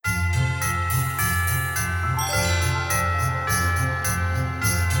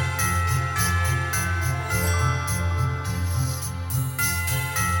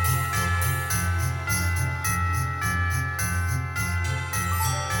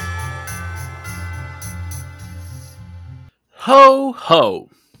Ho ho!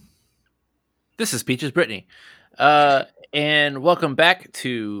 This is Peaches Brittany, and welcome back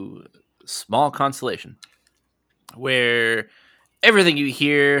to Small Consolation, where everything you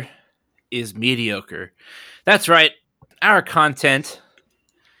hear is mediocre. That's right, our content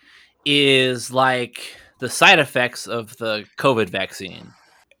is like the side effects of the COVID vaccine.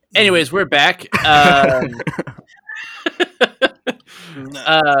 Anyways, we're back.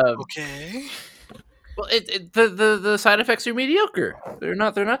 Okay. Well, the side effects are mediocre. They're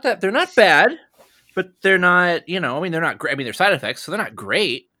not bad, but they're not. They're not great. I mean, they're side effects, so they're not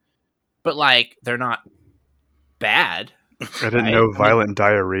great, but like they're not bad. I didn't know violent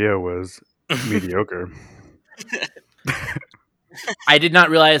diarrhea was mediocre. I did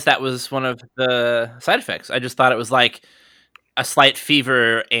not realize that was one of the side effects. I just thought it was like a slight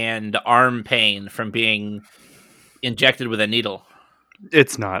fever and arm pain from being injected with a needle.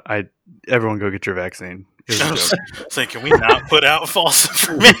 It's not. Everyone go get your vaccine. It was a joke. So can we not put out false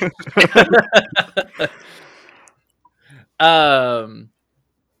information?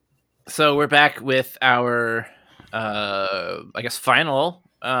 So we're back with our, final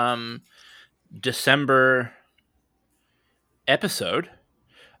December episode.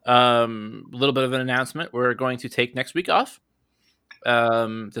 A little bit of an announcement. We're going to take next week off.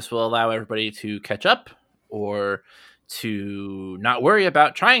 This will allow everybody to catch up or to not worry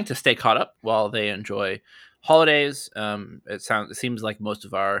about trying to stay caught up while they enjoy holidays. It seems like most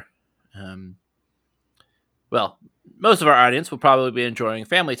of our audience will probably be enjoying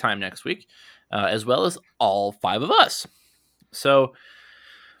family time next week, as well as all 5 of us. So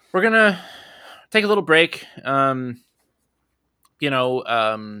we're gonna take a little break.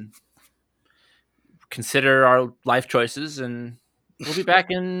 Consider our life choices, and we'll be back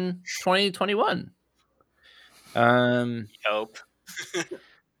in 2021. Hope.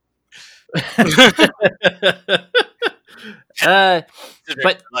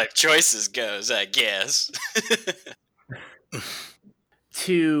 But life choices goes, I guess.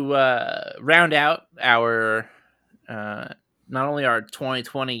 To round out our not only our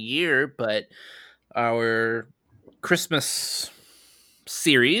 2020 year, but our Christmas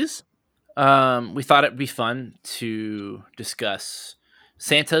series, we thought it'd be fun to discuss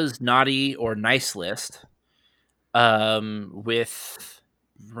Santa's naughty or nice list with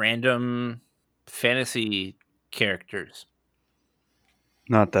random fantasy characters.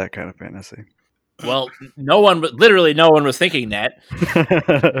 Not that kind of fantasy. Well, no one was thinking that.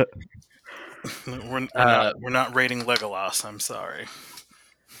 We're not rating Legolas. I'm sorry.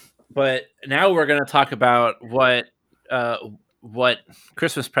 But now we're going to talk about what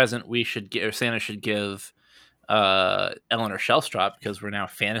Christmas present we should get, or Santa should give Eleanor Shellstrop, because we're now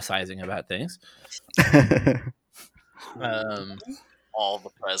fantasizing about things. All the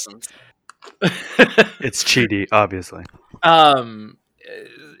presents. It's cheaty, obviously.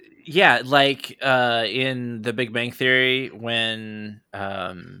 Yeah, like in The Big Bang Theory, when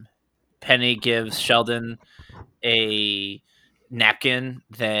Penny gives Sheldon a napkin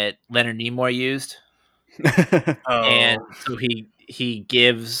that Leonard Nimoy used, and so he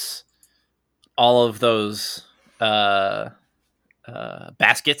gives all of those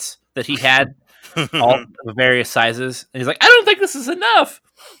baskets that he had, all the various sizes, and he's like, "I don't think this is enough."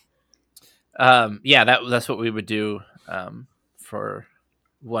 That's what we would do for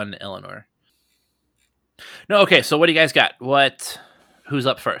one Eleanor. No, okay. So what do you guys got? Who's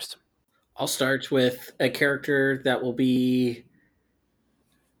up first? I'll start with a character that will be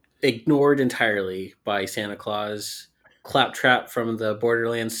ignored entirely by Santa Claus. Claptrap from the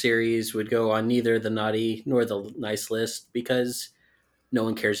Borderlands series would go on neither the naughty nor the nice list because no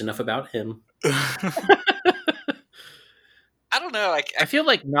one cares enough about him. I don't know. I feel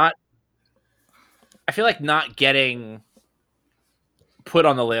like not getting put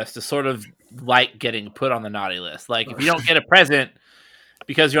on the list is sort of like getting put on the naughty list. Like, if you don't get a present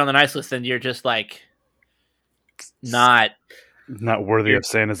because you're on the nice list, then you're just like not worthy of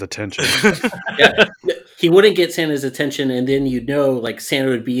Santa's attention. Yeah, he wouldn't get Santa's attention, and then like Santa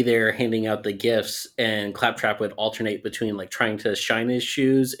would be there handing out the gifts, and Claptrap would alternate between like trying to shine his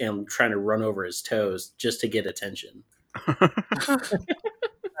shoes and trying to run over his toes just to get attention. I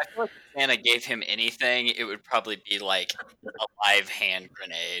feel like if Santa gave him anything, it would probably be like a live hand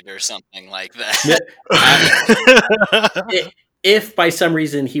grenade or something like that. If by some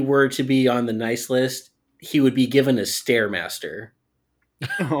reason he were to be on the nice list, he would be given a Stairmaster.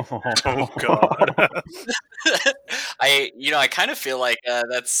 Oh God! I kind of feel like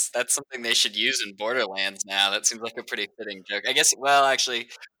that's something they should use in Borderlands now. That seems like a pretty fitting joke. I guess. Well, actually,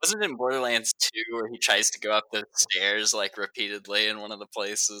 wasn't it in Borderlands 2 where he tries to go up the stairs like repeatedly in one of the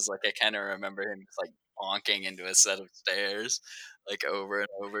places? Like I kind of remember him just like bonking into a set of stairs like over and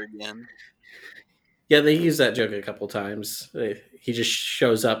over again. Yeah, they use that joke a couple times. He just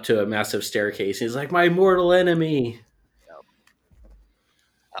shows up to a massive staircase. He's like, "My mortal enemy."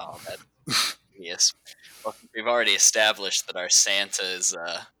 Oh, that's genius. Well, we've already established that our Santa is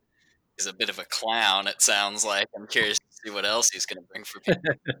a bit of a clown. It sounds like. I'm curious to see what else he's going to bring for people.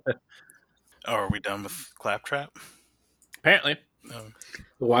 Oh, are we done with Claptrap? Apparently.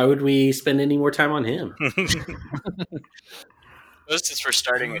 Why would we spend any more time on him? Since we're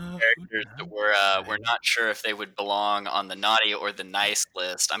starting with characters that we're not sure if they would belong on the naughty or the nice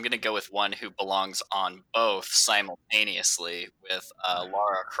list, I'm going to go with one who belongs on both simultaneously with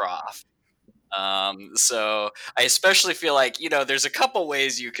Lara Croft. So I especially feel like, there's a couple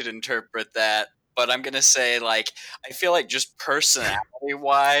ways you could interpret that, but I'm going to say, like, I feel like just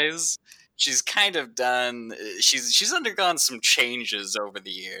personality-wise, she's kind of she's undergone some changes over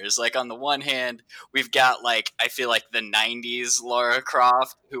the years. Like, on the one hand, we've got, like, I feel like the 90s Lara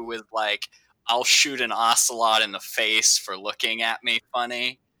Croft, who was like, I'll shoot an ocelot in the face for looking at me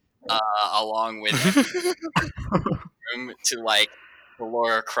funny, along with to, like, the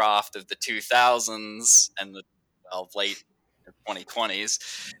Lara Croft of the 2000s and the late 2020s,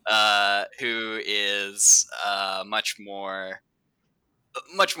 who is much more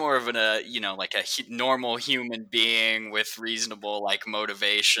of an like a normal human being with reasonable like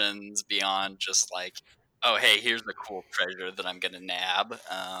motivations beyond just like, oh hey, here's the cool treasure that I'm gonna nab.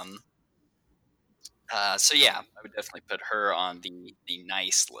 So yeah, I would definitely put her on the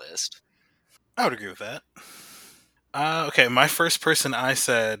nice list. I would agree with that. Okay, my first person I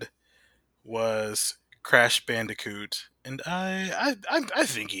said was Crash Bandicoot, and I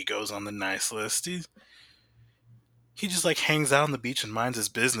think he goes on the nice list. He just like hangs out on the beach and minds his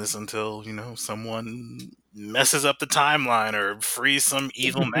business until someone messes up the timeline or frees some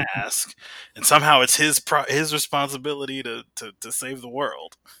evil mask, and somehow it's his responsibility to save the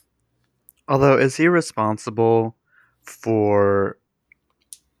world. Although, is he responsible for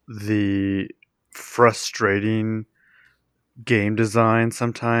the frustrating game design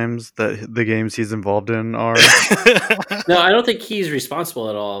sometimes that the games he's involved in are? No, I don't think he's responsible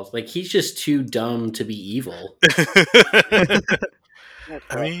at all. Like, he's just too dumb to be evil.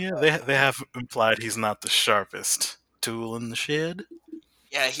 I mean, yeah, they have implied he's not the sharpest tool in the shed.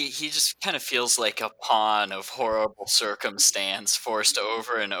 Yeah, he just kind of feels like a pawn of horrible circumstance, forced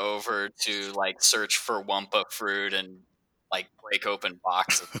over and over to like search for Wumpa fruit and like break open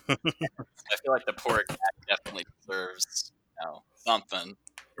boxes. I feel like the poor guy definitely deserves something.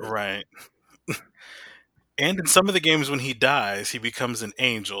 Right. And in some of the games when he dies, he becomes an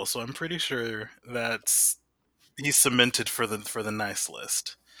angel, so I'm pretty sure he's cemented for the nice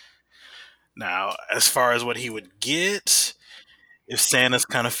list. Now, as far as what he would get, if Santa's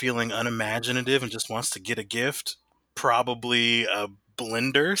kind of feeling unimaginative and just wants to get a gift, probably a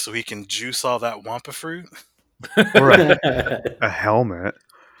blender so he can juice all that Wumpa fruit. Or a helmet.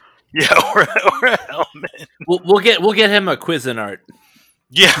 Yeah, or a helmet. We'll get him a Cuisinart.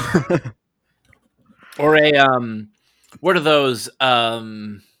 Yeah. Or a what are those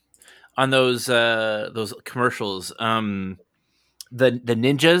on those commercials? The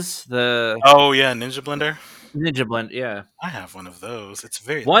ninjas, Oh yeah, Ninja Blender. Ninja Blend, yeah. I have one of those. It's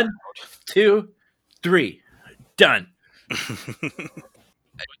very 1, 2, 3, done. I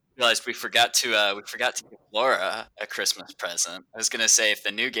realized we forgot to give Laura a Christmas present. I was gonna say, if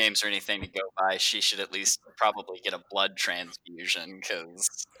the new games are anything to go by, she should at least probably get a blood transfusion because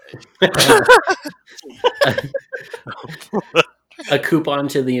A coupon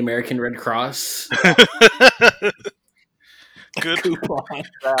to the American Red Cross. Good Coupon.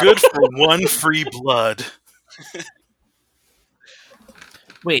 Good for one free blood.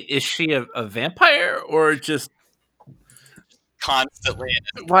 Wait, is she a vampire or just constantly.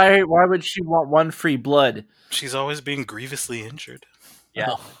 Why would she want one free blood? She's always being grievously injured.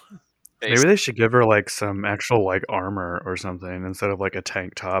 Yeah. Maybe they should give her like some actual like armor or something instead of like a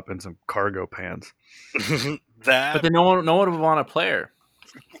tank top and some cargo pants. But then no one would want to play her.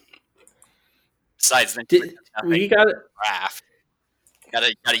 Besides, then we got it. Craft.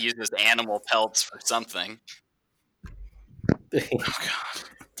 Gotta use those animal pelts for something.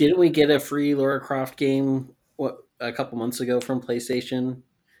 Didn't we get a free Lara Croft game a couple months ago from PlayStation?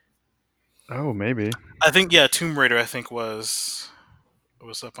 Oh, maybe. I think Tomb Raider. I think was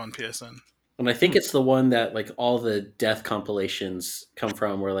up on PSN, and I think it's the one that like all the death compilations come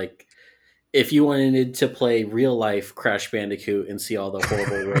from, where like if you wanted to play real life Crash Bandicoot and see all the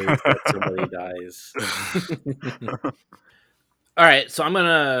horrible ways that somebody dies. All right, so I'm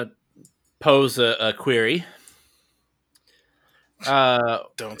gonna pose a query.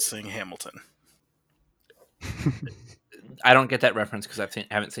 Don't sing Hamilton. I don't get that reference because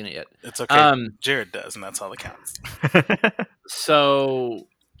haven't seen it yet. It's okay. Jared does, and that's all that counts. So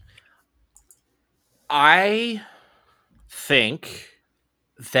I think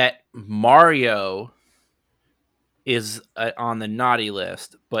that Mario is on the naughty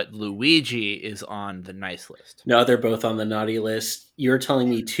list, but Luigi is on the nice list. No, they're both on the naughty list. You're telling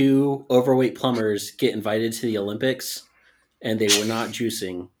me 2 overweight plumbers get invited to the Olympics and they were not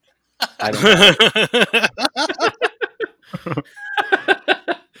juicing. I don't know.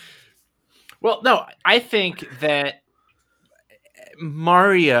 Well, no, I think that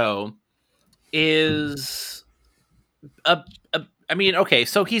Mario is I mean, okay,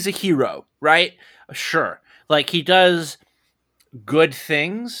 so he's a hero, right? Sure. Like he does good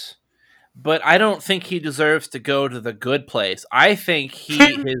things, but I don't think he deserves to go to the good place. I think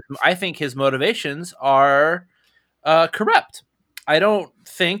his motivations are corrupt. I don't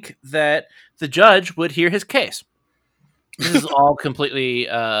think that the judge would hear his case. This is all completely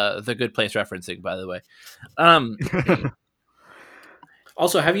the Good Place referencing, by the way.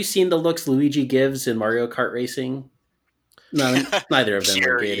 Also, have you seen the looks Luigi gives in Mario Kart Racing? No, neither of them are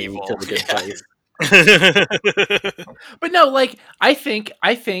Pure getting evil, to the good yeah. place. But no, like I think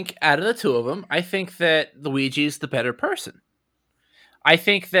out of the two of them, I think that Luigi's the better person. I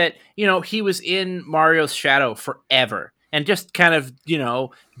think that, he was in Mario's shadow forever and just kind of,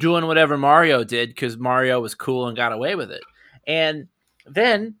 doing whatever Mario did because Mario was cool and got away with it. And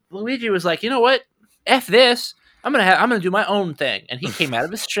then Luigi was like, you know what? F this. I'm gonna do my own thing. And he came out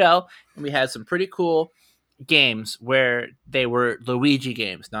of his shell, and we had some pretty cool games where they were Luigi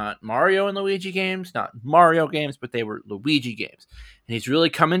games, not Mario and Luigi games, not Mario games, but they were Luigi games. And he's really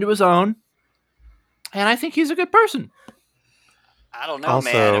come into his own. And I think he's a good person. I don't know, Also,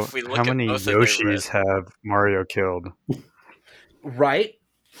 man. If we look how at many both of their Yoshis have Mario killed? Right?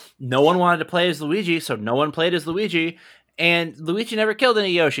 No one wanted to play as Luigi, so no one played as Luigi. And Luigi never killed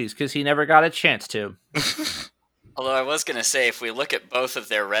any Yoshis because he never got a chance to. Although I was going to say, if we look at both of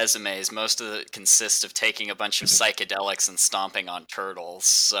their resumes, most of it consists of taking a bunch of psychedelics and stomping on turtles.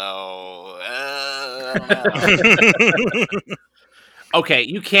 So, I don't know. Okay,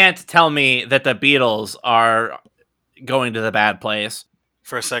 you can't tell me that the Beatles are going to the bad place.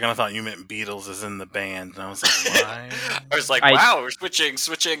 For a second, I thought you meant Beatles as in the band, and I was like, why? I was like, wow, we're switching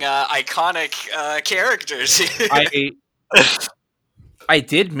iconic characters here. I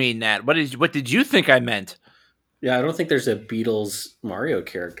did mean that. What did you think I meant? Yeah, I don't think there's a Beatles Mario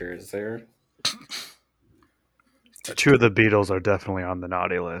character, is there? 2 of the Beatles are definitely on the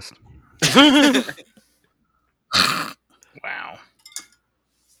naughty list. Wow.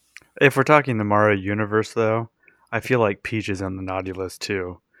 If we're talking the Mario universe, though, I feel like Peach is on the naughty list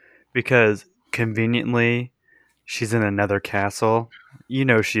too, because conveniently, she's in another castle.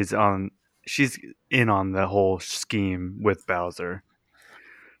 She's in on the whole scheme with Bowser.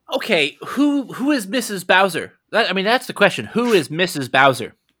 Okay, who is Mrs. Bowser? That's the question. Who is Mrs.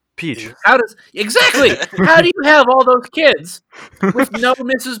 Bowser? Peach. How do you have all those kids with no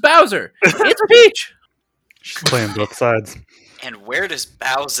Mrs. Bowser? It's Peach. She's playing both sides. And where does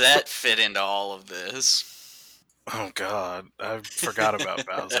Bowsette fit into all of this? Oh, God. I forgot about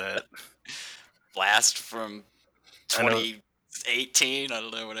Bowsette. Blast from 2018? I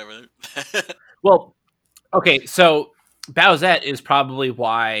don't know, whatever. Well, okay, so Bowsette is probably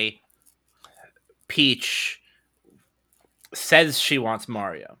why Peach says she wants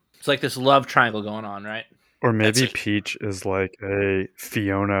Mario. It's like this love triangle going on, right? Or maybe Peach is like a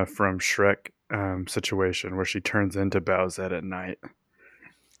Fiona from Shrek situation where she turns into Bowsette at night.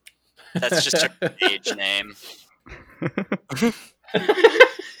 That's just a page name.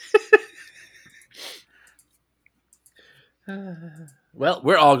 Well,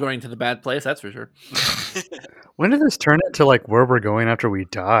 we're all going to the bad place, that's for sure. When did this turn into like where we're going after we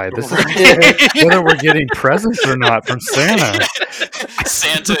die? This is whether we're getting presents or not from Santa.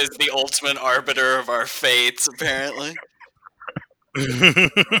 Santa is the ultimate arbiter of our fates, apparently. He's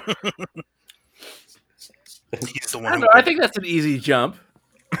the one. I think that's an easy jump.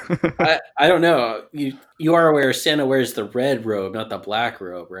 I don't know. You are aware Santa wears the red robe, not the black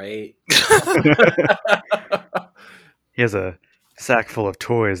robe, right? He has a sack full of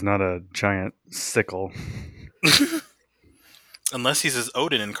toys, not a giant sickle. Unless he's his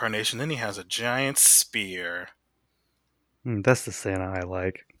Odin incarnation, then he has a giant spear. That's the Santa I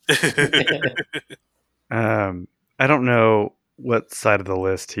like. I don't know what side of the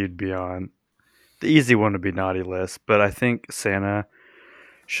list he'd be on. the easy one would be Naughty List, but I think Santa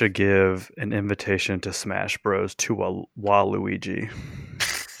should give an invitation to Smash Bros to Waluigi.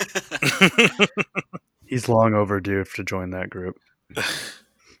 He's long overdue to join that group.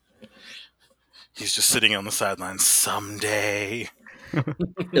 He's just sitting on the sidelines. Someday.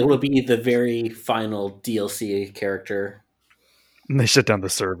 It will be the very final DLC character. And they shut down the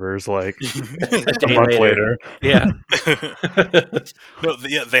servers like A a day month later. Yeah. No,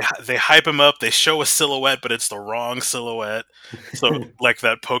 they hype him up. They show a silhouette, but it's the wrong silhouette. So, like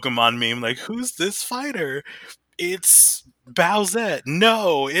that Pokemon meme, like, who's this fighter? It's Bowsette.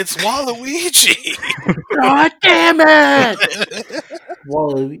 No, it's Waluigi. God damn it!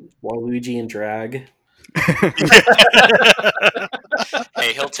 Waluigi and drag.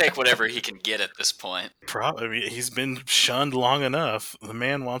 Hey, he'll take whatever he can get at this point. Probably he's been shunned long enough. The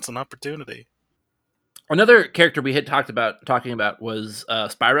man wants an opportunity. Another character we had talking about was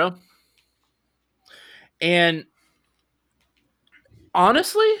Spyro. And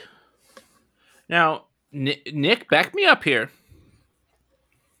honestly, now Nick, back me up here.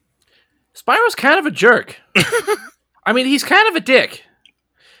 Spyro's kind of a jerk. I mean, he's kind of a dick.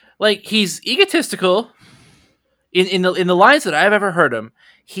 Like, he's egotistical. In the lines that I've ever heard him,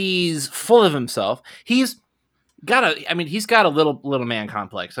 he's full of himself. He's got a little man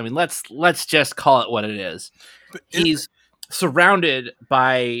complex. I mean, let's just call it what it is. He's surrounded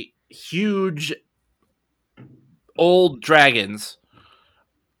by huge old dragons.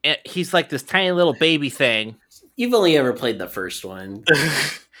 And he's like this tiny little baby thing. You've only ever played the first one.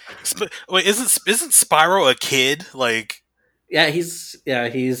 Wait, isn't Spyro a kid? Like, Yeah, he's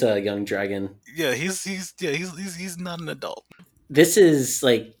a young dragon. yeah, he's not an adult. This is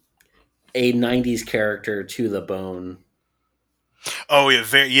like a 90s character to the bone. Oh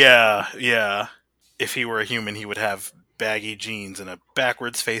yeah. If he were a human, he would have baggy jeans and a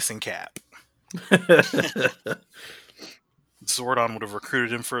backwards facing cap. Zordon would have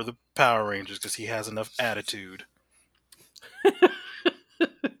recruited him for the Power Rangers because he has enough attitude.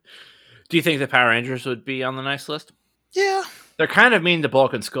 Do you think the Power Rangers would be on the nice list? Yeah. They're kind of mean to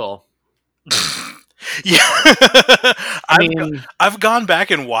Bulk and Skull. Yeah. I mean, I've gone back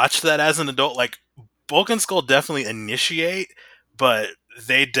and watched that as an adult. Like, Bulk and Skull definitely initiate, but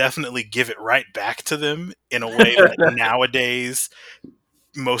they definitely give it right back to them in a way that nowadays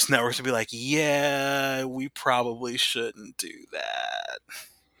most networks would be like, yeah, we probably shouldn't do that.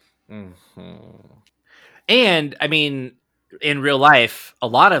 mm-hmm. And I mean, in real life, a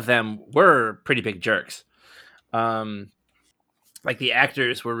lot of them were pretty big jerks. Like the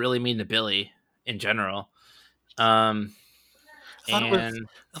actors were really mean to Billy in general. I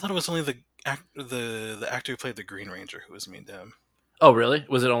thought it was only the actor who played the Green Ranger who was mean to him. Oh, really? It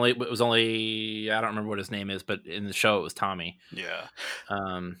was only I don't remember what his name is, but in the show it was Tommy. Yeah.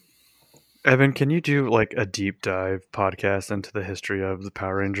 Evan, can you do like a deep dive podcast into the history of the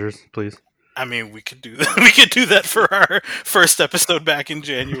Power Rangers, please? I mean, we could do that. We could do that for our first episode back in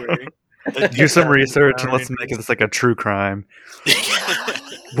January. Do some research and let's make this like a true crime.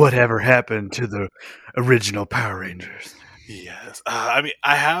 Whatever happened to the original Power Rangers? Yes. I mean,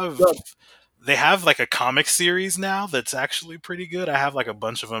 they have like a comic series now that's actually pretty good. I have like a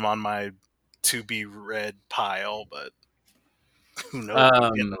bunch of them on my to be read pile, but who knows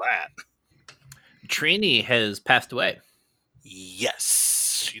when we get into that. Trini has passed away.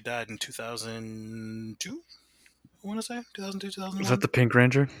 Yes. She died in 2002. I want to say 2002, 2001. Was that the Pink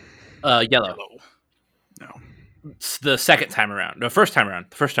Ranger? Yellow. No. It's the second time around. No, first time around.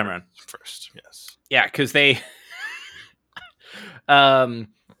 The first time around. First, yes. Yeah, because they they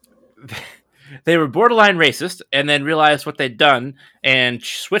were borderline racist and then realized what they'd done and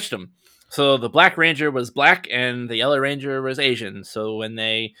switched them. So the Black Ranger was black and the Yellow Ranger was Asian. So when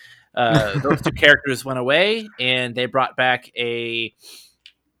they those two characters went away and they brought back a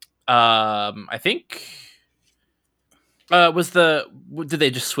I think did they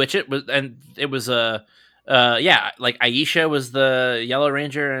just switch it? And it was like Aisha was the Yellow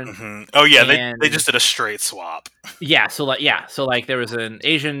Ranger and Mm-hmm. Oh yeah, they just did a straight swap. Yeah, so there was an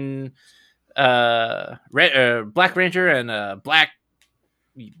Asian Black Ranger and a black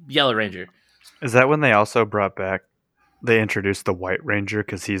Yellow Ranger. Is that when they also brought back? They introduced the White Ranger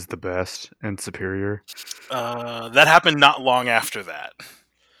because he's the best and superior. That happened not long after that.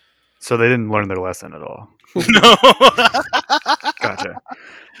 So they didn't learn their lesson at all. No. Gotcha.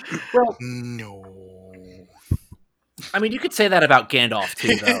 Well, no. I mean, you could say that about Gandalf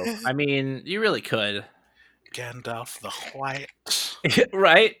too, though. I mean, you really could. Gandalf the White.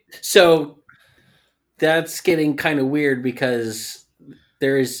 Right? So that's getting kind of weird because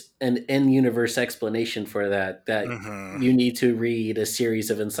there is an in-universe explanation for that Mhm. you need to read a series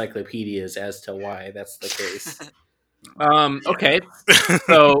of encyclopedias as to why that's the case. Okay.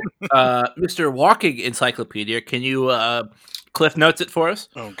 So, Mr. Walking Encyclopedia, can you cliff notes it for us?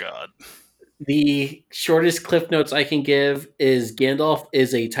 Oh God. The shortest cliff notes I can give is Gandalf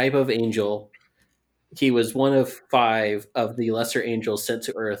is a type of angel. He was one of 5 of the lesser angels sent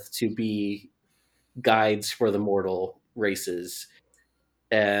to Earth to be guides for the mortal races.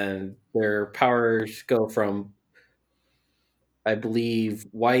 And their powers go from, I believe,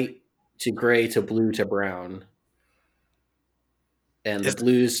 white to gray to blue to brown. And the Is-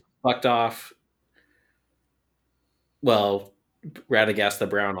 blues fucked off. Well, Radagast the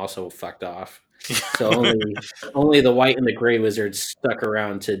Brown also fucked off. So only the white and the gray wizards stuck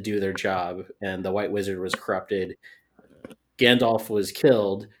around to do their job, and the white wizard was corrupted. Gandalf was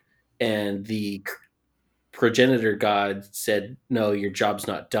killed, and the progenitor god said, "No, your job's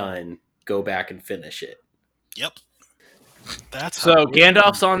not done. Go back and finish it." Yep. That's So how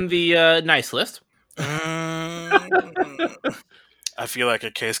Gandalf's on the nice list. Mm, I feel like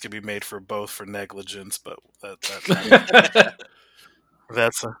a case could be made for both for negligence, but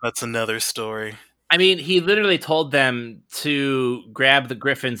that's another story. I mean, he literally told them to grab the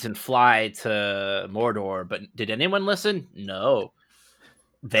griffins and fly to Mordor, but did anyone listen? No.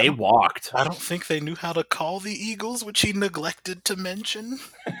 They walked. I don't think they knew how to call the eagles, which he neglected to mention.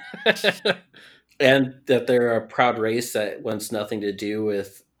 And that they're a proud race that wants nothing to do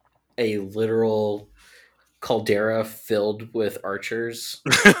with a literal caldera filled with archers.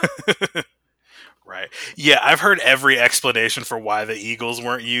 Right. Yeah, I've heard every explanation for why the eagles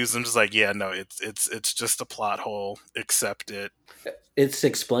weren't used. I'm just like, yeah, no, it's just a plot hole. Accept it. It's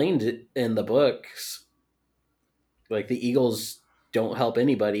explained in the books. Like, the eagles don't help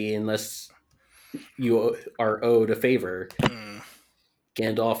anybody unless you are owed a favor. Mm.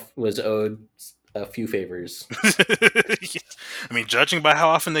 Gandalf was owed a few favors. I mean, judging by how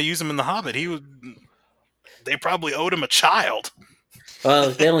often they use him in The Hobbit, they probably owed him a child.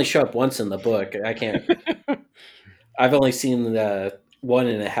 Well, they only show up once in the book. I've only seen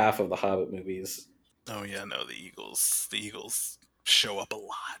 1.5 of the Hobbit movies. Oh yeah, no, the eagles show up a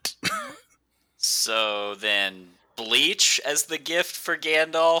lot. So then, bleach as the gift for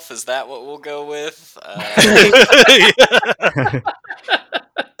Gandalf, is that what we'll go with?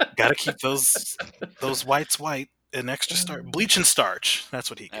 Gotta keep those whites white and extra starch. Bleach and starch. That's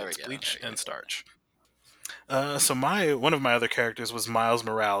what he There we gets. go, Bleach there we and starch. So one of my other characters was Miles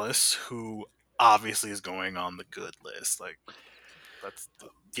Morales, who obviously is going on the good list. Like,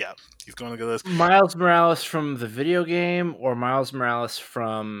 he's going on the good list. Miles Morales from the video game, or Miles Morales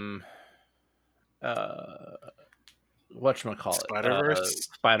from whatchamacallit? Spider-Verse?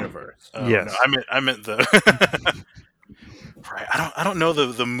 Spider-Verse. Oh, Yes. no, I meant the. Right, I don't know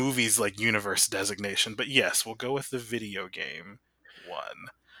the movie's like universe designation, but yes, we'll go with the video game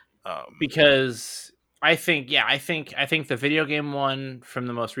one. Because I think the video game one from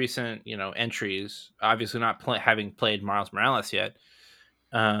the most recent, entries, obviously not having played Miles Morales yet,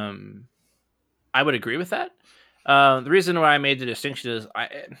 I would agree with that. The reason why I made the distinction is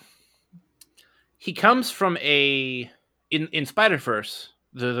he comes from in Spider-Verse,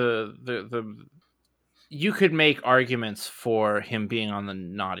 the you could make arguments for him being on the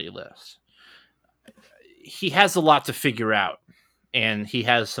naughty list. He has a lot to figure out, and he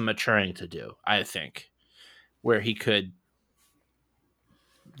has some maturing to do, I think, where he could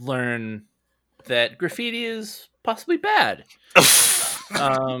learn that graffiti is possibly bad.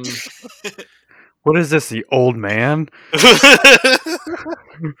 What is this, the old man?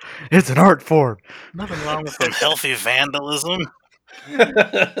 It's an art form. Nothing wrong with some healthy vandalism.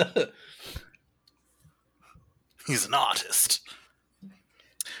 He's an artist.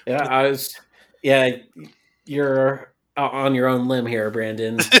 Yeah, you're on your own limb here,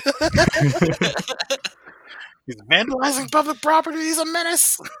 Brandon. He's vandalizing public property. He's a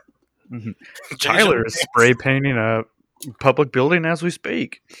menace. Tyler is spray painting a public building as we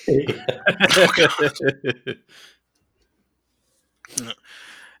speak.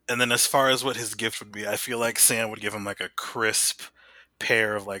 And then as far as what his gift would be, I feel like Sam would give him like a crisp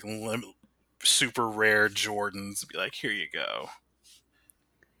pair of like super rare Jordans. Be like, here you go.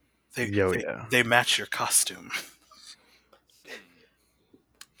 They match your costume.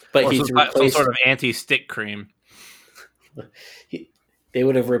 But or he's some replaced. sort of anti-stick cream. They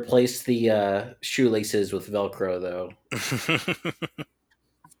would have replaced the shoelaces with Velcro, though.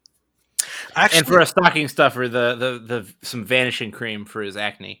 Actually, And for a stocking stuffer, the some vanishing cream for his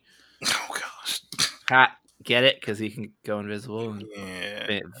acne. oh gosh, Hot, get it? Because he can go invisible. And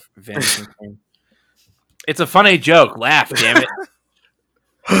yeah. vanishing cream. It's a funny joke. Laugh, damn it.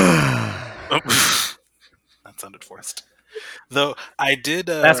 That sounded forced. Though I did.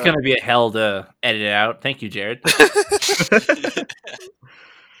 That's going to be a hell to edit out. Thank you, Jared.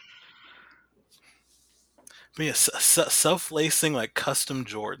 But yeah, self-lacing like custom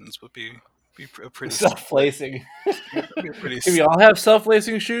Jordans would be a pretty Self-lacing. be a pretty. Can we all have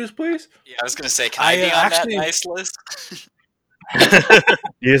self-lacing shoes, please? Yeah, I was gonna say, can I be on actually- that nice list?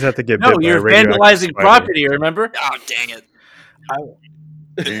 You just have to get No, bit by a you're radioactive vandalizing spider. property, remember? Oh, dang it!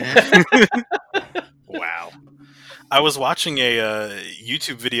 Wow. I was watching a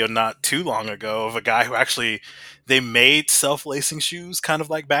YouTube video not too long ago of a guy who actually they made self-lacing shoes, kind of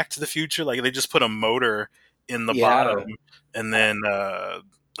like Back to the Future. Like they just put a motor in the bottom, and then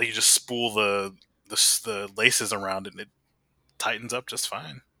like you just spool the laces around it, and it tightens up just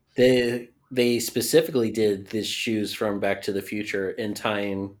fine. They specifically did these shoes from Back to the Future in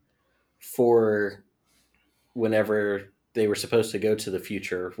time for whenever they were supposed to go to the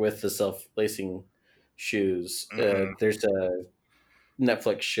future with the self-lacing shoes. Mhm. There's a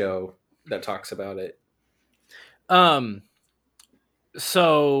Netflix show that talks about it.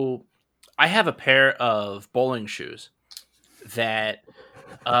 So I have a pair of bowling shoes that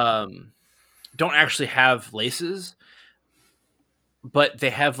don't actually have laces, but they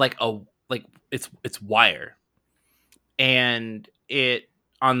have like it's wire, and it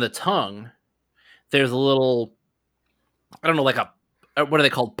on the tongue there's a little, I don't know, like what are they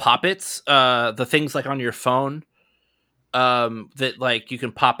called, poppets, the things like on your phone that like you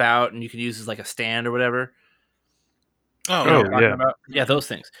can pop out and you can use as like a stand or whatever. Oh, You know what Oh, I'm talking yeah. about? Yeah, those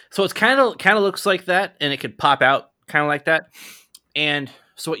things. So it's kind of looks like that, and it could pop out kind of like that. And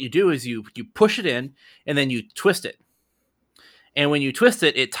so what you do is you push it in, and then you twist it. And when you twist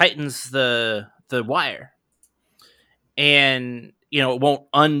it, it tightens the wire, and it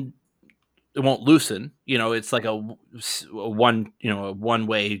won't loosen. It's like a one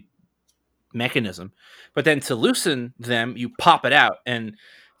way mechanism. But then to loosen them, you pop it out, and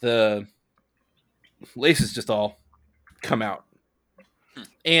the laces just all come out.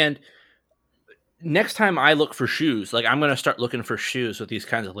 And next time I look for shoes, like I'm going to start looking for shoes with these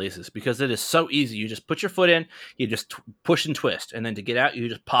kinds of laces, because it is so easy. You just put your foot in, you just push and twist, and then to get out, you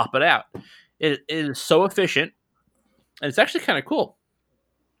just pop it out. It is so efficient, and it's actually kind of cool.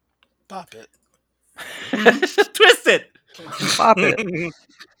 pop it, Just twist it. Pop it.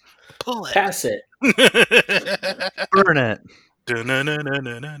 pull it, Pass it. Burn it.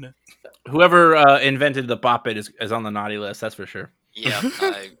 Da-na-na-na-na-na. Whoever invented the pop it is on the naughty list. That's for sure. Yeah,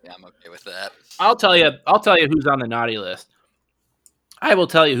 I'm okay with that. I'll tell you who's on the naughty list. I will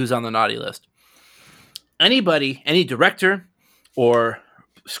tell you who's on the naughty list. Anybody, any director or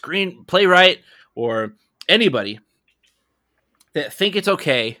screen playwright or anybody that think it's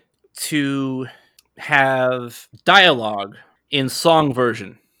okay to have dialogue in song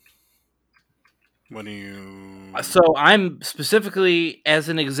version. What do you? So I'm specifically, as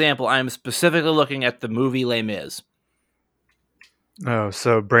an example, I'm specifically looking at the movie Les Mis. Oh,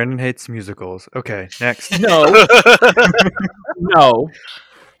 so Brandon hates musicals. Okay, next. No, no.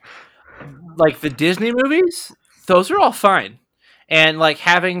 Like the Disney movies, those are all fine. And like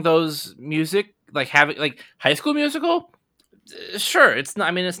having those music, like having like High School Musical, sure, it's not.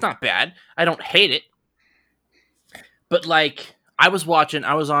 I mean, it's not bad. I don't hate it. But like, I was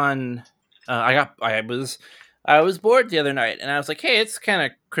on. I was bored the other night, and I was like, "Hey, it's kind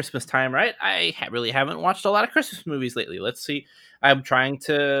of Christmas time, right? I really haven't watched a lot of Christmas movies lately. Let's see." I'm trying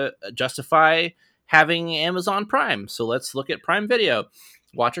to justify having Amazon Prime, so let's look at Prime Video.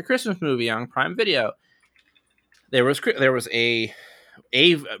 Watch a Christmas movie on Prime Video. There was a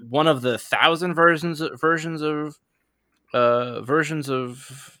one of the 1,000 versions of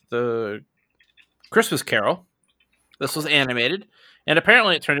the Christmas Carol. This was animated, and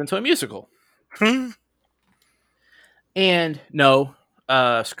apparently it turned into a musical. And no,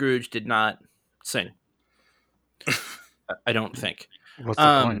 Scrooge did not sing. I don't think. What's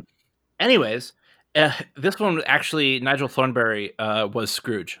the point? Anyways, this one actually, Nigel Thornberry was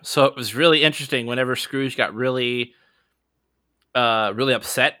Scrooge, so it was really interesting. Whenever Scrooge got really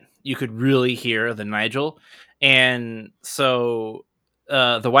upset, you could really hear the Nigel, and so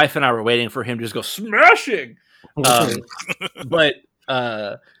the wife and I were waiting for him to just go smashing, but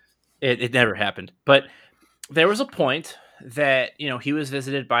it never happened. But there was a point that he was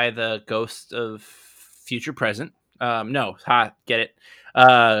visited by the ghost of future present. Get it?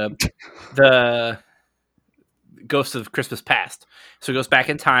 The ghost of Christmas past. So he goes back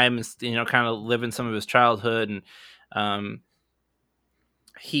in time and kind of living some of his childhood, and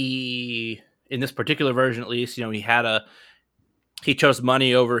he, in this particular version at least, he chose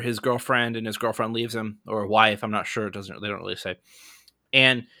money over his girlfriend, and his girlfriend leaves him, or wife. I'm not sure. They don't really say.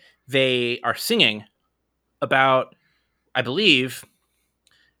 and they are singing about, I believe,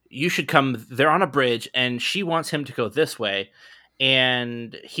 you should come. They're on a bridge, and she wants him to go this way,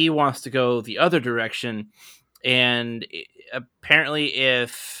 and he wants to go the other direction. And apparently,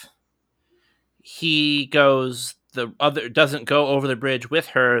 if he goes doesn't go over the bridge with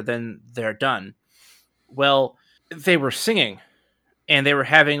her, then they're done. Well, they were singing, and they were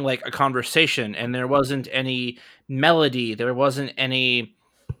having like a conversation, and there wasn't any melody, there wasn't any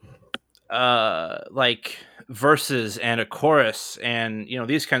like verses and a chorus and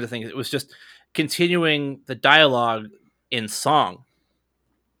these kinds of things. It was just continuing the dialogue in song.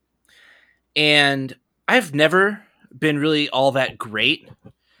 And I've never been really all that great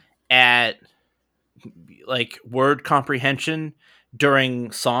at like word comprehension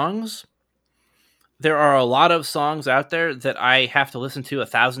during songs. There are a lot of songs out there that I have to listen to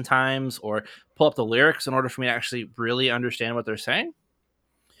 1,000 times or pull up the lyrics in order for me to actually really understand what they're saying.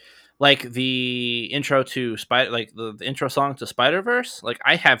 Like the intro to the intro song to Spider-Verse, like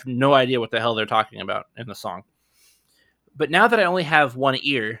I have no idea what the hell they're talking about in the song. But now that I only have one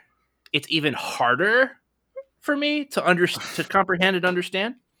ear, it's even harder for me to comprehend and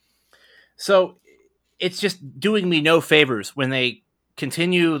understand. So it's just doing me no favors when they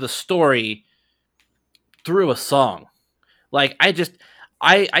continue the story through a song. Like I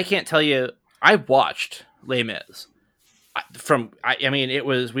can't tell you. I watched Les Mis.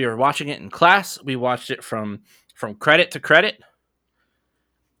 We were watching it in class. We watched it from credit to credit.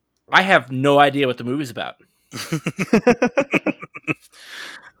 I have no idea what the movie's about.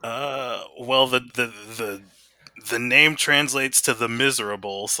 Well, the name translates to The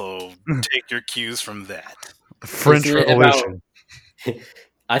Miserable, so take your cues from that. French Revolution.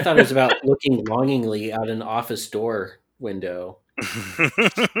 I thought it was about looking longingly out an office door window.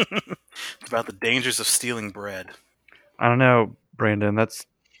 It's about the dangers of stealing bread. I don't know, Brandon. That's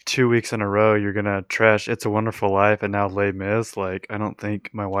 2 weeks in a row you're gonna trash It's a Wonderful Life and now Les Mis. Like, I don't think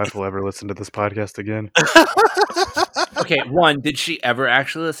my wife will ever listen to this podcast again. Okay, one, did she ever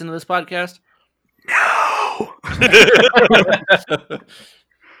actually listen to this podcast? No.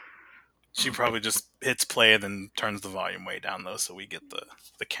 She probably just hits play and then turns the volume way down, though, so we get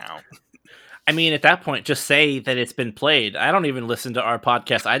the count. I mean, at that point, just say that it's been played. I don't even listen to our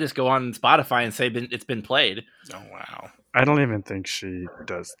podcast. I just go on Spotify and say it's been played. Oh, wow. I don't even think she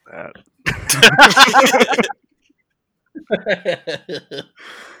does that.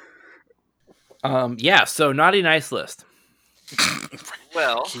 Yeah, so naughty nice list.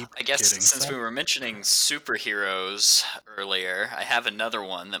 Well, Keep I guess getting since some. we were mentioning superheroes earlier, I have another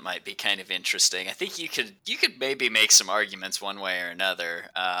one that might be kind of interesting. I think you could maybe make some arguments one way or another.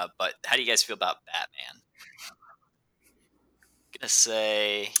 But how do you guys feel about Batman? I'm gonna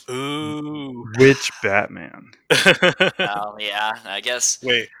say, Ooh. Which Batman? well, yeah, I guess.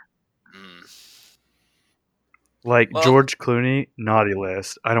 Wait. Like Well- George Clooney, naughty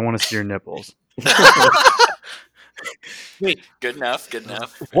list. I don't want to see your nipples. Wait, Good enough.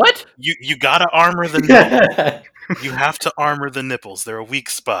 what? You gotta armor the nipples. You have to armor the nipples. They're a weak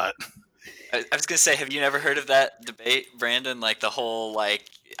spot. I was gonna say, have you never heard of that debate, Brandon? Like the whole I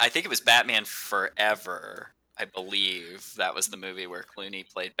think it was Batman Forever. I believe that was the movie where Clooney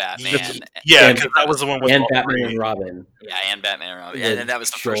played Batman. Yeah, And- because that was the one with and all Batman three. and Robin. Yeah, and Batman and Robin. And then that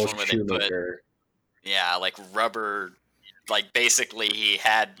was the Joel first one where they put, Schumacher. yeah, like rubber, like basically he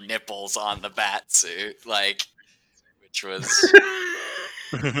had nipples on the bat suit, like, which was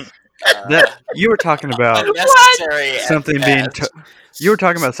That you were talking about unnecessary. at something being. best. You were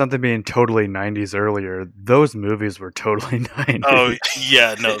talking about something being totally 90s earlier. Those movies were totally 90s. Oh,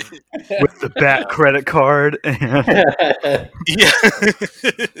 yeah, no. With the Bat credit card. And Yeah.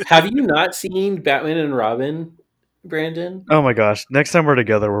 Have you not seen Batman and Robin, Brandon? oh my gosh. Next time we're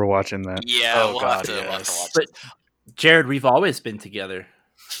together, we're watching that. Yeah, Oh, we'll God, have to yes. watch But it. Jared, we've always been together.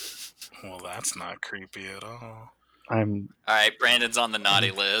 Well, that's not creepy at all. I'm All right, Brandon's on the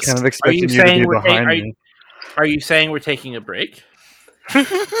naughty list. kind of expecting you to saying be we're behind are me. you- Are you saying we're taking a break?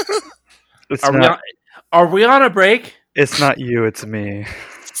 It's Are we not, on, are we on a break? it's not you, it's me.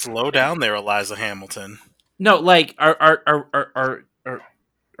 Slow down there, Eliza Hamilton. No, like are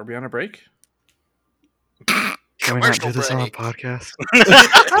we on a break? Can we not Commercial do this on a break. podcast?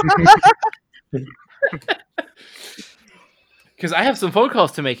 Because I have some phone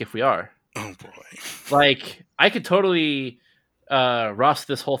calls to make if we are. Oh, boy. Like, I could totally Ross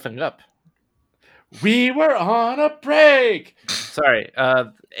this whole thing up. We were on a break. Sorry.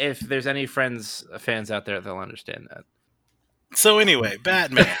 If there's any fans out there, they'll understand that. So anyway,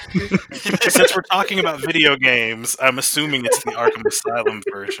 Batman. Since we're talking about video games, I'm assuming it's the Arkham Asylum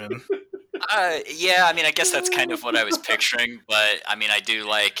version. Yeah, I mean, I guess that's kind of what I was picturing, but I mean, I do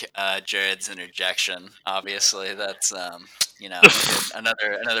like Jared's interjection. Obviously, that's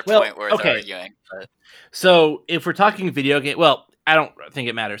another Well, point worth okay. arguing. But So if we're talking video game, well, I don't think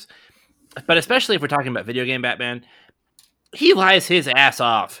it matters, but especially if we're talking about video game Batman, he lies his ass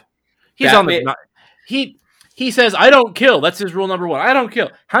off. He's on the he says, "I don't kill." That's his rule number 1. I don't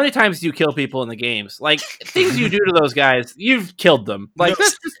kill. How many times do you kill people in the games? Like things you do to those guys, you've killed them. Like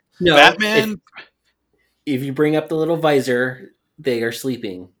that's just No, Batman. If you bring up the little visor, they are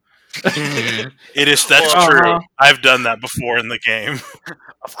sleeping. That's Uh-huh. true. I've done that before in the game.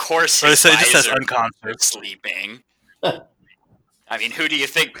 of course, Or his it just says visor unconscious. is sleeping. I mean, who do you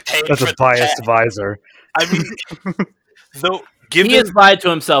think paid That's for a biased the visor. I mean, though, he has lied to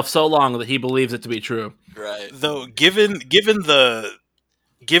himself so long that he believes it to be true. right? given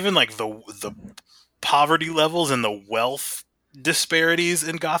like the poverty levels and the wealth disparities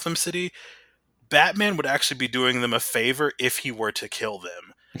in Gotham City, Batman would actually be doing them a favor if he were to kill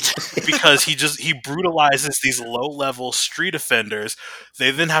them. Because he brutalizes these low-level street offenders.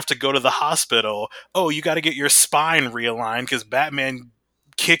 They then have to go to the hospital. Oh, you got to get your spine realigned because Batman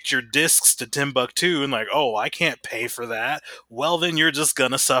kicked your discs to Timbuktu, and like, oh, I can't pay for that. Well, then you're just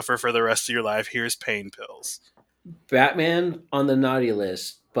gonna suffer for the rest of your life. Here's pain pills. Batman on the naughty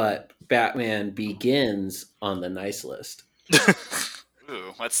list, but Batman Begins on the nice list.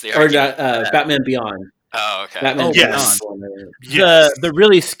 Ooh, what's the Or argument? Batman Beyond. Oh, okay. Batman Oh, yes. Beyond. The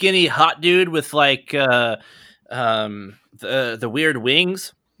really skinny hot dude with like the weird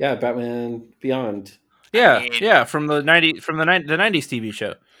wings. Yeah, Batman Beyond. Yeah, mean- yeah, from the 90s TV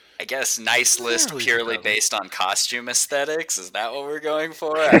show. I guess nice list Fairly purely prevalent. based on costume aesthetics. Is that what we're going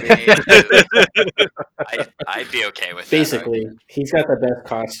for? I mean, I'd be okay with Basically, he's got the best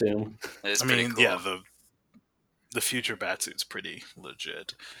costume. that. It's I pretty mean, cool. yeah, the future Batsuit's pretty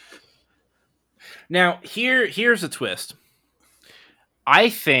legit. Now, here's a twist. I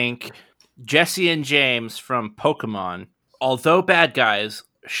think Jesse and James from Pokemon, although bad guys,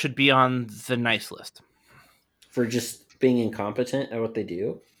 should be on the nice list. For just being incompetent at what they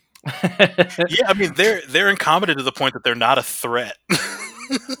do. Yeah, I mean they're incompetent to the point that they're not a threat.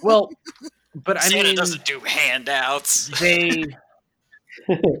 Well, but I Santa mean, doesn't do handouts. they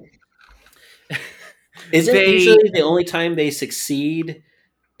Isn't They- usually the only time they succeed,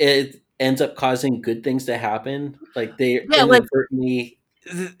 it ends up causing good things to happen? Like they Yeah, like- inadvertently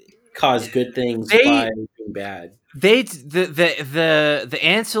cause good things They- by being bad. the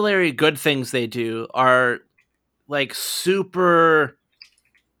ancillary good things they do are like super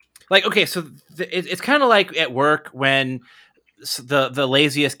like okay, so it's kind of like at work when the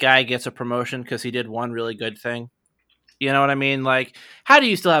laziest guy gets a promotion because he did one really good thing. You know what I mean? Like, how do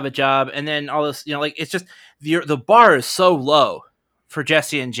you still have a job? And then all this, like it's just the bar is so low for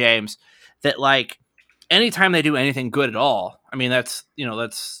Jesse and James that like anytime they do anything good at all, I mean that's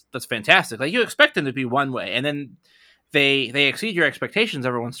fantastic. Like you expect them to be one way, and then they exceed your expectations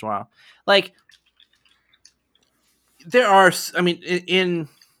every once in a while. Like there are, I mean,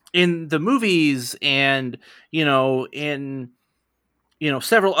 in the movies and in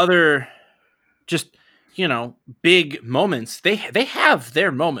several other just big moments, they have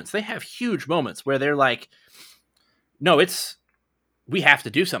their moments. They have huge moments where they're like, no, we have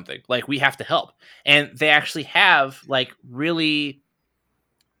to do something. Like we have to help. And they actually have like really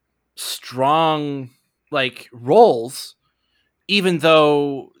strong like roles, even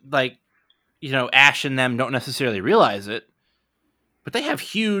though like, Ash and them don't necessarily realize it, but they have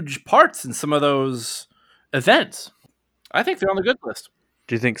huge parts in some of those events. I think they're on the good list.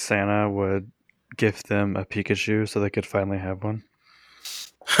 Do you think Santa would gift them a Pikachu so they could finally have one?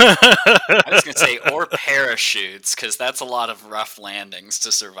 I was going to say, or parachutes, because that's a lot of rough landings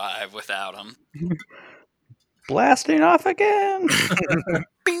to survive without them. Blasting off again!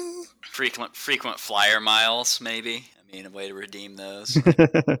 Frequent flyer miles, maybe. I mean, a way to redeem those.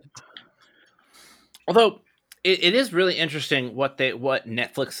 Although it is really interesting what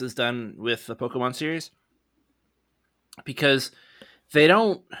Netflix has done with the Pokemon series, because they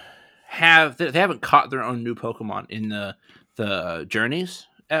haven't caught their own new Pokemon in the Journeys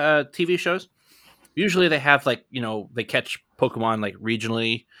TV shows. Usually they have like they catch Pokemon like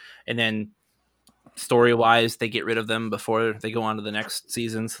regionally, and then story wise they get rid of them before they go on to the next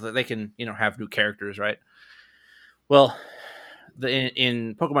season so that they can have new characters, right? Well,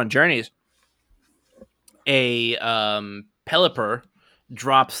 in Pokemon Journeys, a Pelipper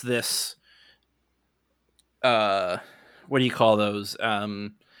drops this what do you call those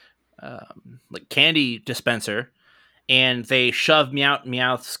like candy dispenser, and they shove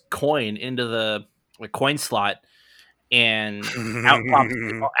Meowth's coin into the coin slot, and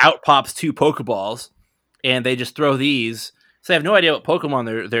out pops 2 Pokeballs, and they just throw these. So they have no idea what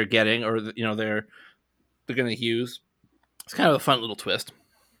Pokemon they're getting, or they're going to use. It's kind of a fun little twist.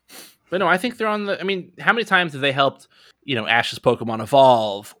 But no, I think they're on the. I mean, how many times have they helped Ash's Pokemon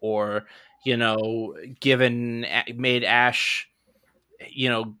evolve, or made Ash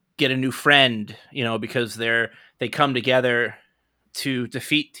get a new friend, because they come together to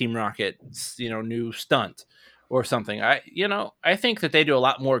defeat Team Rocket's new stunt or something. I think that they do a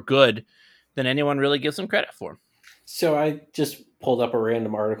lot more good than anyone really gives them credit for. So I just pulled up a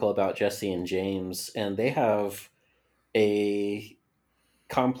random article about Jesse and James, and they have a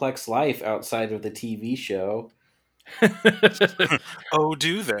complex life outside of the TV show. Oh,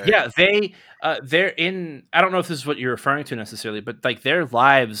 do they? Yeah, they're in. I don't know if this is what you're referring to necessarily, but like their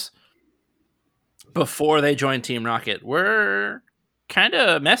lives before they joined Team Rocket were kind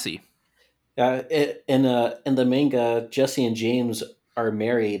of messy. In the manga, Jesse and James are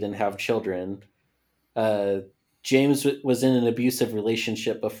married and have children. James was in an abusive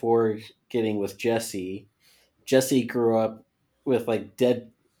relationship before getting with Jesse. Jesse grew up with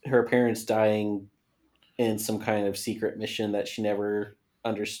her parents dying in some kind of secret mission that she never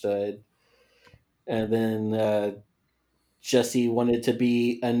understood. And then Jesse wanted to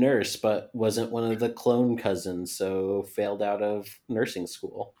be a nurse, but wasn't one of the clone cousins, so failed out of nursing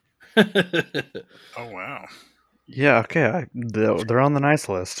school. Oh, wow. Yeah, okay. They're on the nice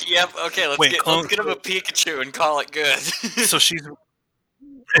list. Yep. Okay. Let's get him a Pikachu and call it good.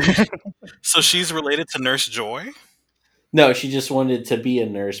 So she's related to Nurse Joy? No, she just wanted to be a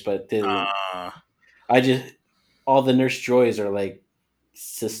nurse, but didn't. All the Nurse Joys are like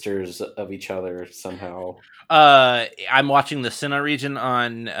sisters of each other somehow. I'm watching the Sinnoh region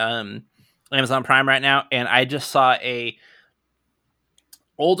on Amazon Prime right now, and I just saw a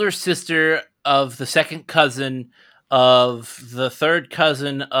older sister of the second cousin of the third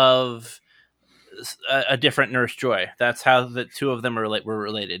cousin of a different Nurse Joy. That's how the two of them were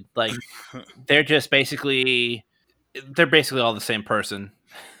related. Like they're basically all the same person.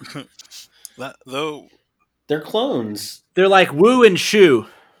 They're clones. They're like Wu and Shu.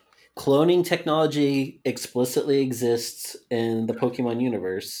 Cloning technology explicitly exists in the Pokemon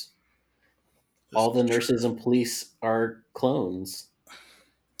universe. All the nurses and police are clones.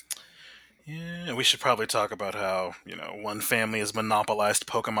 Yeah, we should probably talk about how, one family has monopolized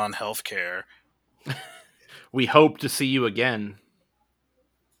Pokemon healthcare. We hope to see you again.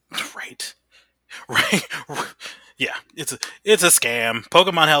 Right. Yeah, it's a scam.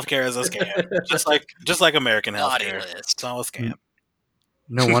 Pokemon healthcare is a scam. just like American healthcare. It's all a scam.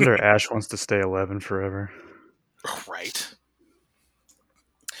 No wonder Ash wants to stay 11 forever. Right.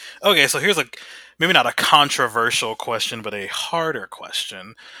 Okay, so here's maybe not a controversial question, but a harder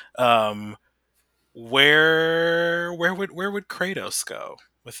question. Where would Kratos go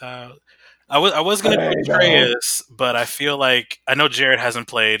without? I was going to go Atreus, but I feel like I know Jared hasn't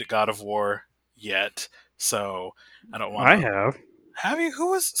played God of War yet, so I don't want. I have. Have you?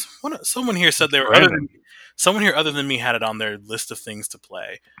 Who was someone here said they were someone here other than me had it on their list of things to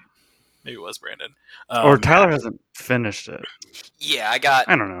play. Maybe it was Brandon. Or Tyler hasn't finished it. Yeah, I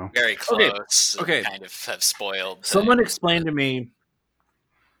don't know. Very close. Okay. Kind of have spoiled. Someone explained to me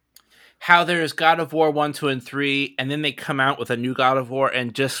how there's God of War 1, 2, and 3, and then they come out with a new God of War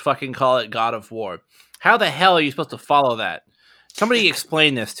and just fucking call it God of War. How the hell are you supposed to follow that? Somebody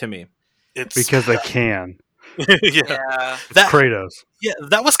explain this to me. It's because they can. Yeah. Kratos. Yeah,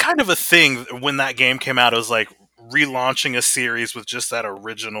 that was kind of a thing when that game came out. It was like relaunching a series with just that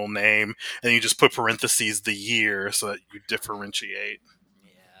original name, and you just put parentheses the year so that you differentiate.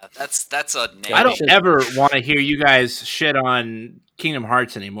 Yeah, that's a name. I don't ever want to hear you guys shit on Kingdom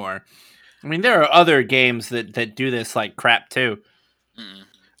Hearts anymore. I mean, there are other games that do this like crap too. Mm.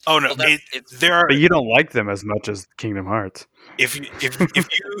 Oh no, there are. But you don't like them as much as Kingdom Hearts. If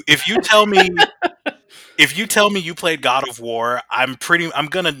you tell me you played God of War, I'm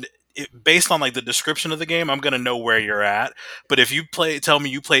gonna, based on like the description of the game, I'm gonna know where you're at. But if you tell me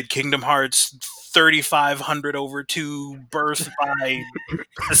you played Kingdom Hearts 3500/2 Birth by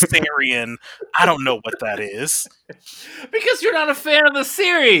Hysterian, I don't know what that is. Because you're not a fan of the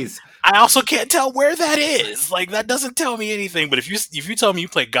series. I also can't tell where that is. Like, that doesn't tell me anything. But if you tell me you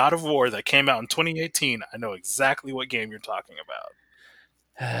played God of War that came out in 2018, I know exactly what game you're talking about.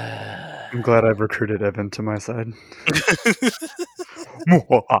 I'm glad I've recruited Evan to my side.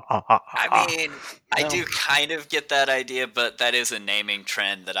 I mean, I do kind of get that idea, but that is a naming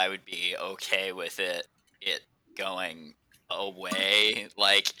trend that I would be okay with it going away.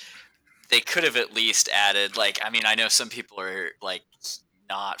 Like, they could have at least added, like, I mean, I know some people are like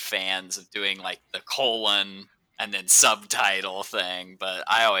not fans of doing like the colon and then subtitle thing. But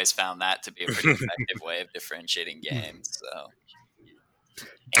I always found that to be a pretty effective way of differentiating games. So,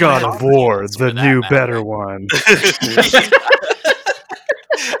 God And of War, for the that new matter. better one.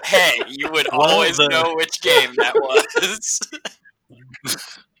 Hey, you would Well, always know which game that was.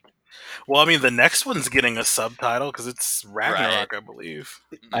 Well, I mean, the next one's getting a subtitle because it's Ragnarok, Right. I believe.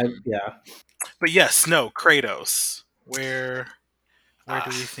 Yeah. But yes, no, Kratos. Where do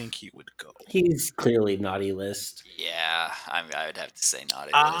we think he would go? He's clearly naughty list. Yeah, I would have to say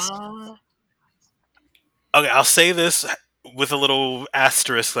naughty list. Okay, I'll say this with a little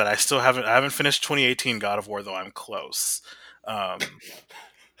asterisk that I haven't finished 2018 God of War, though I'm close. I'm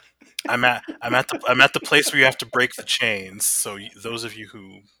at the place where you have to break the chains. So those of you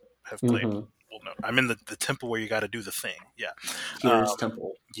who have played Mhm. will know. I'm in the temple where you got to do the thing. Yeah. Here's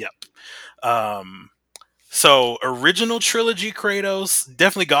Temple. Yep. So original trilogy Kratos,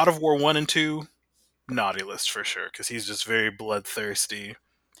 definitely God of War 1 and 2, naughty list for sure, because he's just very bloodthirsty.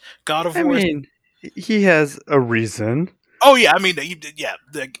 God of I War. mean, he has a reason. Oh yeah, I mean, yeah.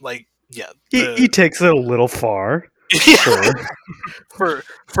 He takes it a little far. Yeah.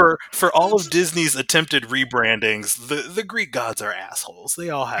 For all of Disney's attempted rebrandings, the Greek gods are assholes. They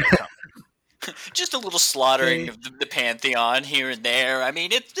all had it coming. Just a little slaughtering of the pantheon here and there. I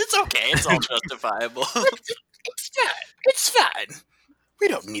mean, it's okay. It's all justifiable. It's fine. We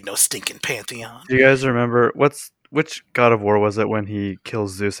don't need no stinking pantheon. Do you guys remember which God of War was it when he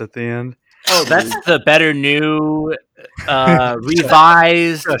kills Zeus at the end? Oh, that's the better new,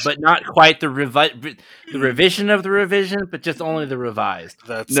 revised, but not quite the revision of the revision, but just only the revised.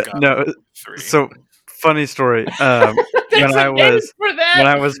 That's No, God no, of War 3. So funny story. when I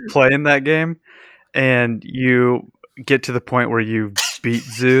was playing that game, and you get to the point where you beat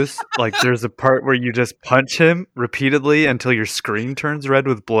Zeus, like there's a part where you just punch him repeatedly until your screen turns red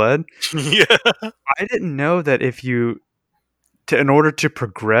with blood. Yeah. I didn't know that in order to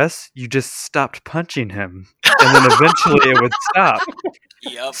progress, you just stopped punching him, and then eventually it would stop.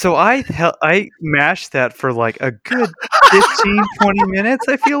 Yep. So I mashed that for like a good 15, 20 minutes,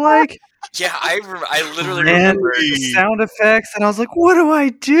 I feel like. Yeah, I literally And remember. sound effects, and I was like, what do I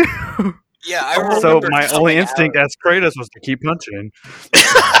do? Yeah, I remember. So my only coming instinct as Kratos was to keep punching.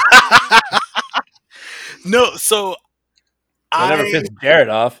 No, so I never pissed Jared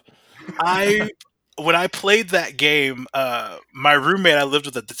off. when I played that game, my roommate I lived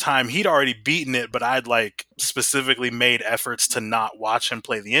with at the time, he'd already beaten it, but I'd like specifically made efforts to not watch him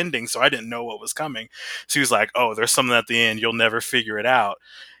play the ending, so I didn't know what was coming. So he was like, "Oh, there's something at the end, you'll never figure it out."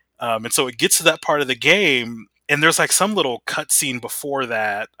 And so it gets to that part of the game, and there's like some little cutscene before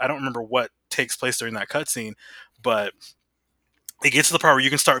that. I don't remember what takes place during that cutscene, but it gets to the part where you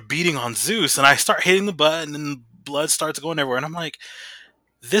can start beating on Zeus, and I start hitting the button, and blood starts going everywhere, and I'm like,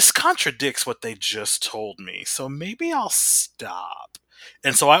 this contradicts what they just told me, so maybe I'll stop.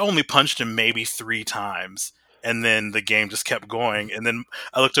 And so I only punched him maybe 3 times, and then the game just kept going. And then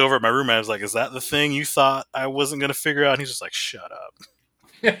I looked over at my roommate, I was like, is that the thing you thought I wasn't going to figure out? And he's just like, shut up.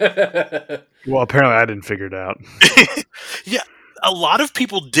 Well, apparently I didn't figure it out. Yeah, a lot of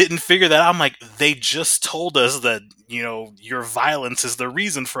people didn't figure that out. I'm like, they just told us that, your violence is the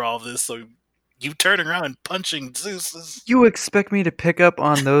reason for all this, so you turning around and punching Zeus is... You expect me to pick up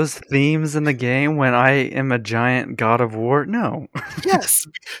on those themes in the game when I am a giant God of War? No. Yes,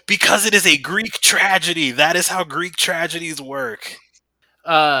 because it is a Greek tragedy. That is how Greek tragedies work.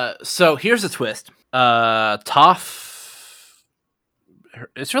 So here's a twist. Toph.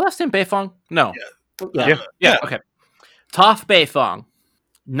 Is her last name Beifong? No. Yeah. Okay. Toph Beifong.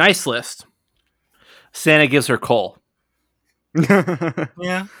 Nice list. Santa gives her coal.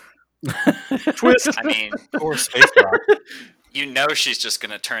 Yeah. Twist. I mean, Or space rock. she's just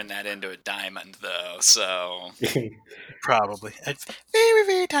gonna turn that into a diamond, though. So Probably. A very,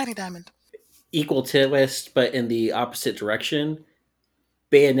 very tiny diamond. Equal twist, but in the opposite direction.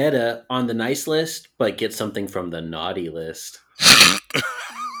 Bayonetta on the nice list, but get something from the naughty list.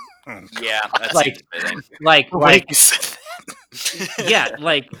 yeah, that's Like- fitting. Like, You said that. yeah,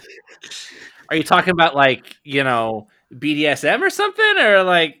 like, are you talking about BDSM or something, or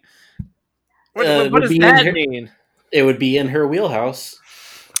like, what would does be that in mean? It would be in her wheelhouse.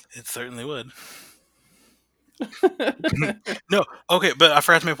 It certainly would. No, okay, but I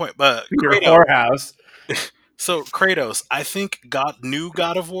forgot to make a point. But Your Kratos, whorehouse. so Kratos, I think new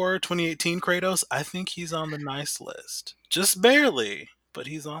God of War 2018 Kratos, I think he's on the nice list. Just barely, but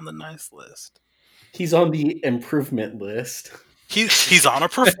he's on the nice list. He's on the improvement list. He's on a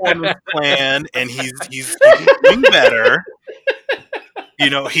performance plan, and he's doing better.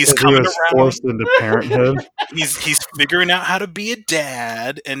 He's He coming was around. forced into parenthood. He's figuring out how to be a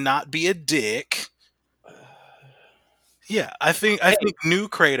dad and not be a dick. Yeah, I think new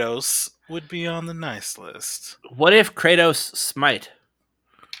Kratos would be on the nice list. What if Kratos Smite?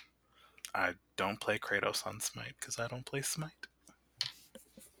 I don't play Kratos on Smite because I don't play Smite.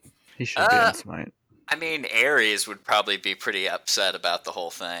 He should be on Smite. I mean, Ares would probably be pretty upset about the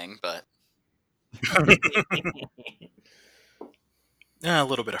whole thing, but Yeah, a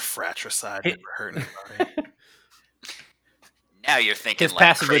little bit of fratricide never hurt anybody. now you're thinking His like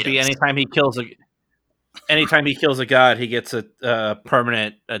passive would be Kratos. anytime he kills a god, he gets a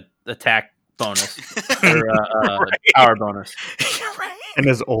permanent attack bonus or power bonus. Right? And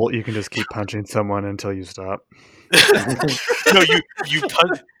his ult, you can just keep punching someone until you stop. No, you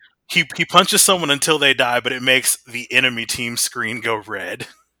punch. He punches someone until they die, but it makes the enemy team screen go red.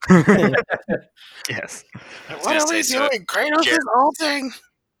 Yes. What are we doing? Kratos is ulting.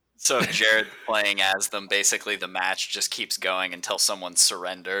 So if Jared's playing as them, basically the match just keeps going until someone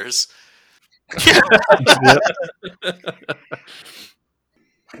surrenders.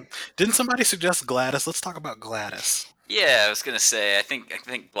 Didn't somebody suggest Gladys? Let's talk about Gladys. Yeah, I was gonna say I think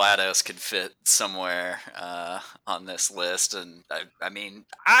GLaDOS could fit somewhere on this list, and I mean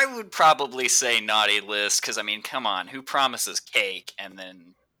I would probably say naughty list because I mean come on, who promises cake and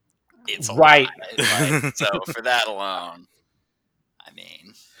then it's a Right. lie? Like, so for that alone, I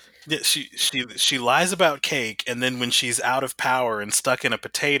mean, Yeah, she lies about cake, and then when she's out of power and stuck in a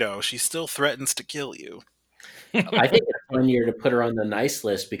potato, she still threatens to kill you. I think it's funnier to put her on the nice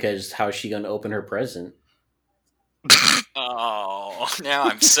list because how is she going to open her present? oh, now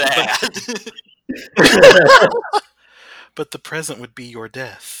I'm sad. But the present would be your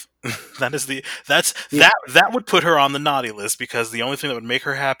death. That would put her on the naughty list because the only thing that would make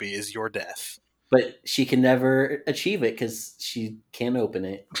her happy is your death. But she can never achieve it because she can't open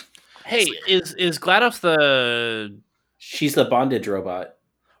it. Hey, is GLaDOS the She's the bondage robot.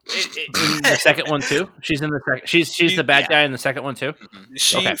 in the second one too? She's in the second. She's the bad guy in the second one too.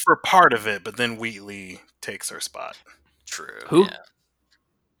 She Okay. for part of it, but then Wheatley takes her spot. True. Who? Yeah.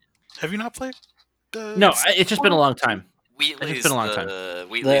 Have you not played? No, it's just been a long time. Wheatley's been a long time. the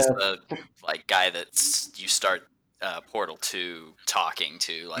like guy that you start Portal 2 talking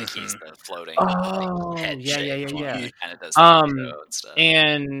to, like he's the floating. Oh, head yeah. He kind of does the intro and stuff.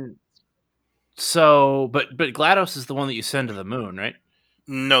 And so, but GLaDOS is the one that you send to the moon, right?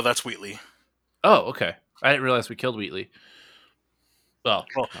 No, that's Wheatley. Oh, okay. I didn't realize we killed Wheatley. Well,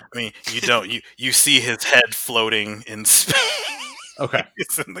 I mean, you don't. You see his head floating in space. okay.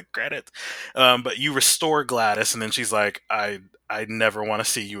 It's in the credits. But you restore Gladys, and then she's like, I never want to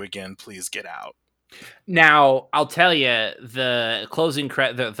see you again. Please get out. Now, I'll tell you, the closing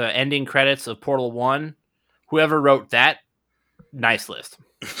the ending credits of Portal 1, whoever wrote that, nice list.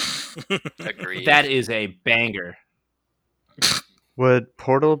 Agreed. That is a banger. Would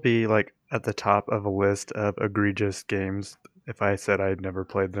Portal be like at the top of a list of egregious games if I said I'd never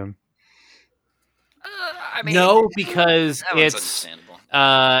played them? I mean, No, because that one's it's understandable.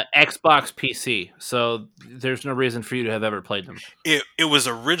 Xbox PC, so there's no reason for you to have ever played them. It was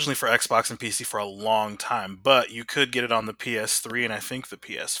originally for Xbox and PC for a long time, but you could get it on the PS3 and I think the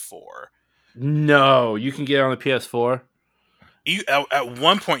PS4. No, you can get it on the PS4. At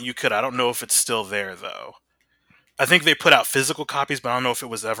one point you could. I don't know if it's still there though. I think they put out physical copies, but I don't know if it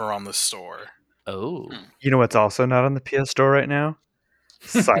was ever on the store. Oh. You know what's also not on the PS Store right now?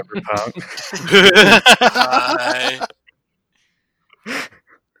 Cyberpunk.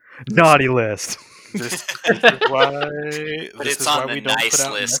 Naughty list. This is why. But this it's is on why the we don't nice put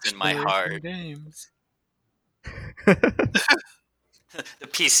out list next in my generation heart. Games. The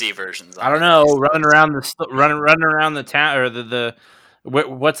PC versions. I don't know, running around the town or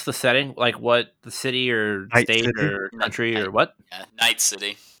what's the setting? Like what the city or Night state City? or country or what? Yeah, Night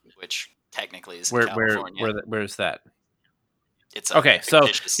City, which technically is Where California. where's that? It's a Okay, so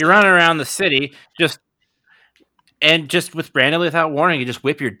fictitious you're city. running around the city just with randomly without warning, you just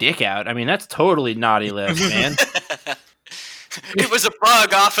whip your dick out. I mean, that's totally naughty list, man. It was a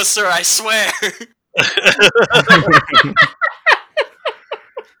bug, officer, I swear.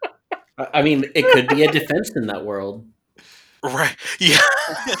 I mean, it could be a defense in that world. Right. Yeah.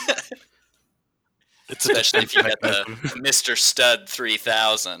 It's a Especially if you get the mechanism. Mr. Stud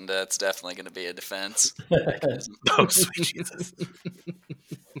 3000, that's definitely going to be a defense. Oh, sweet Jesus.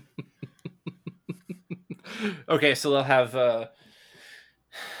 Okay, so they'll have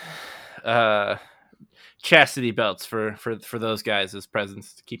chastity belts for those guys as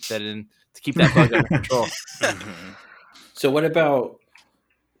presents to keep that bug under control. Mhm. So what about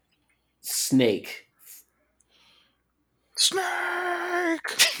Snake? Snake.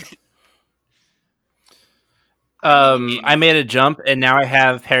 I made a jump and now I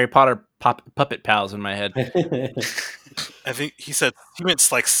have Harry Potter puppet pals in my head. I think he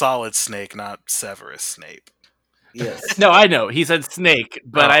meant like Solid Snake, not Severus Snape. Yes. No, I know. He said snake,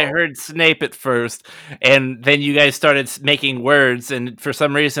 but I Oh. heard Snape at first, and then you guys started making words, and for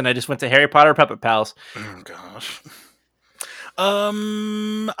some reason I just went to Harry Potter Puppet Pals. Oh gosh.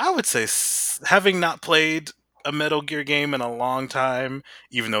 I would say having not played a Metal Gear game in a long time,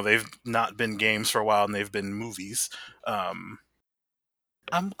 even though they've not been games for a while and they've been movies. I'll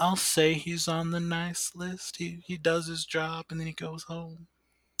say he's on the nice list. He does his job and then he goes home.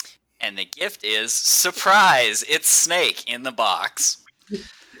 And the gift is surprise. It's Snake in the box.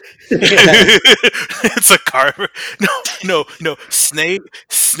 It's a car. No.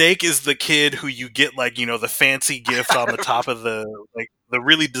 Snake is the kid who you get like the fancy gift on the top of the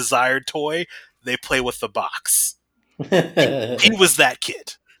really desired toy. They play with the box. He was that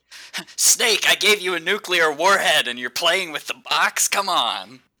kid. Snake, I gave you a nuclear warhead and you're playing with the box? Come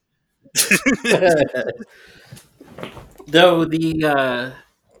on. Though the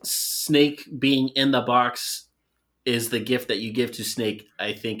Snake being in the box is the gift that you give to Snake,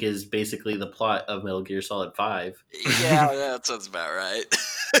 I think is basically the plot of Metal Gear Solid 5. Yeah, that sounds about right.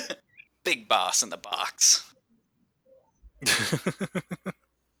 Big boss in the box.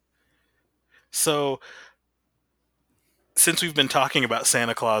 So, since we've been talking about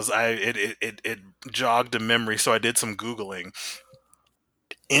Santa Claus, it jogged a memory, so I did some Googling.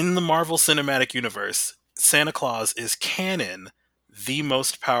 In the Marvel Cinematic Universe, Santa Claus is canon the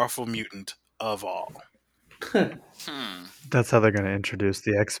most powerful mutant of all. That's how they're going to introduce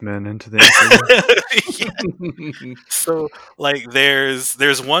the X-Men into the MCU. Yeah. So, like,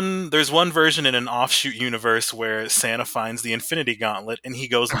 there's one version in an offshoot universe where Santa finds the Infinity Gauntlet and he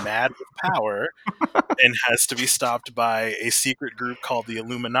goes mad with power and has to be stopped by a secret group called the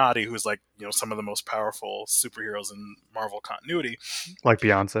Illuminati, who's like some of the most powerful superheroes in Marvel continuity. Like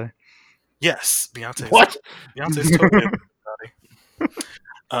Beyonce. Yes, Beyonce. What? Beyonce's totally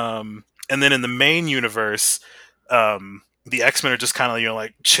Illuminati. And then in the main universe, the X-Men are just kind of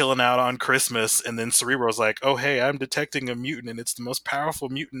like chilling out on Christmas, and then Cerebro's like, "Oh hey, I'm detecting a mutant, and it's the most powerful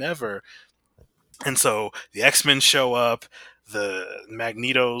mutant ever." And so the X-Men show up, the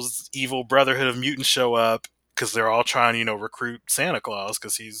Magneto's evil Brotherhood of Mutants show up because they're all trying to recruit Santa Claus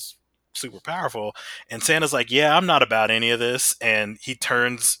because he's super powerful. And Santa's like, "Yeah, I'm not about any of this," and he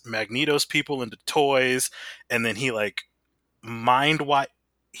turns Magneto's people into toys, and then he like mind wipes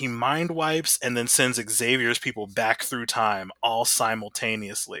and then sends Xavier's people back through time all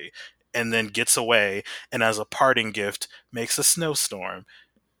simultaneously, and then gets away, and as a parting gift makes a snowstorm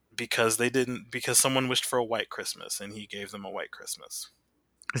because someone wished for a white Christmas and he gave them a white Christmas.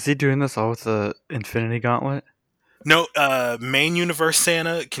 Is he doing this all with the Infinity Gauntlet? No, main universe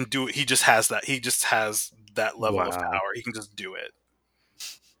Santa can do it. He just has that. He just has that level of power. He can just do it.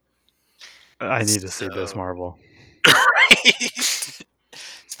 I need to see this, Marvel.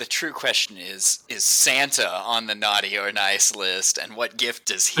 The true question is Santa on the naughty or nice list, and what gift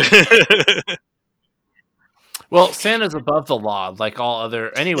does he get? Well, Santa's above the law, like all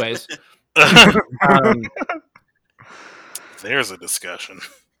other. Anyways, there's a discussion.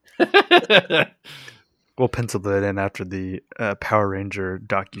 We'll pencil that in after the Power Ranger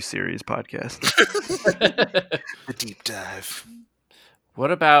docuseries podcast. The deep dive.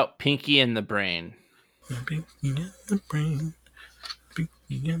 What about Pinky and the Brain? Pinky and the Brain.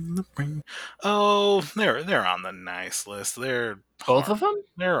 Pinky and the Brain. Oh, they're on the nice list. They're both of them.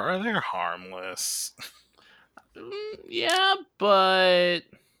 They're harmless. Yeah, but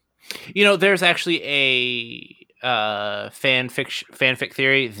there's actually a fanfic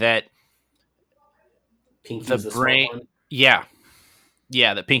theory that Pinky's the brain, smart one. yeah,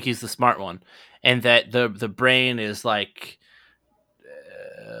 that Pinky's the smart one, and that the brain is like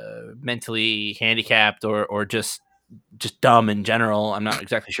mentally handicapped or just dumb in general. I'm not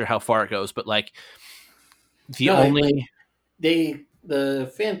exactly sure how far it goes, but like the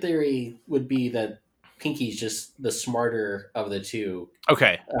fan theory would be that Pinky's just the smarter of the two.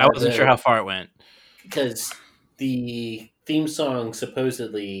 Okay, I wasn't sure how far it went. Because the theme song,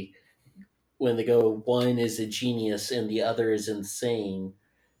 supposedly, when they go, one is a genius and the other is insane,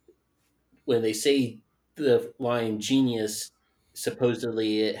 when they say the line genius,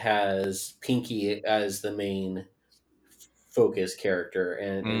 supposedly it has Pinky as the main focus character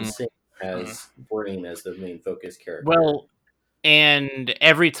and insane has Brain as the main focus character. Well, and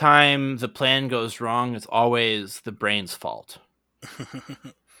every time the plan goes wrong, it's always the Brain's fault.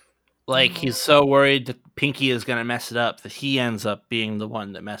 Like, he's so worried that Pinky is going to mess it up that he ends up being the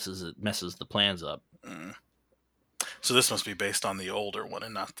one that messes the plans up. So this must be based on the older one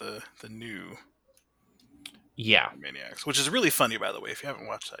and not the new Yeah. Maniacs, which is really funny, by the way. If you haven't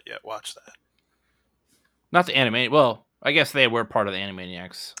watched that yet, watch that. Not the anime. Well, I guess they were part of the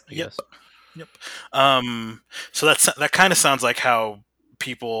Animaniacs. I Yep. guess. Yep. So that kind of sounds like how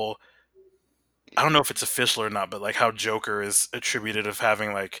people. I don't know if it's official or not, but like how Joker is attributed of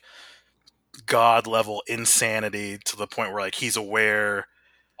having like god level insanity to the point where like he's aware.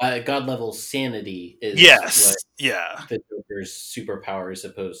 God level sanity is Yes. what Yeah. the Joker's superpower is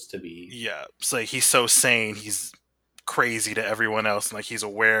supposed to be. Yeah. It's like he's so sane, he's crazy to everyone else, and like he's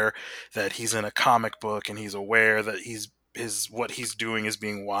aware that he's in a comic book, and he's aware that what he's doing is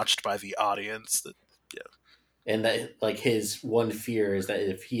being watched by the audience. And that, like, his one fear is that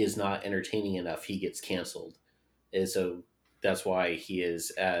if he is not entertaining enough, he gets canceled. And so that's why he is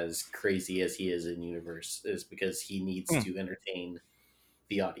as crazy as he is in universe, is because he needs to entertain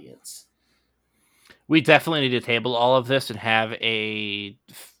the audience. We definitely need to table all of this and have a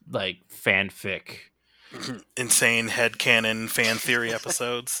like fanfic. Insane headcanon fan theory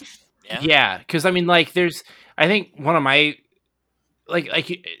episodes. Yeah, because I mean, like, I think one of my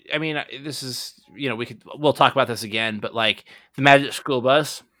I mean, this is, we'll talk about this again, but like the Magic School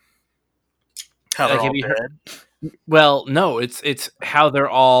Bus. How they're Like, all dead. Well, no, it's how they're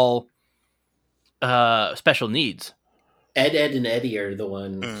all special needs. Ed, and Eddie are the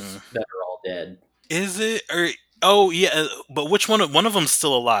ones that are all dead. Is it? Or oh yeah, but which one? One of them's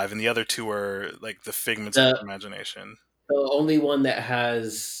still alive, and the other two are like the figments of imagination. The only one that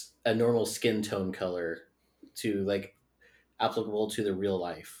has a normal skin tone color to like applicable to the real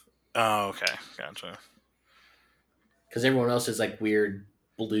life. Oh, okay, gotcha. Because everyone else is like weird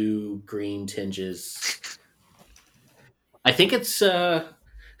blue green tinges. I think it's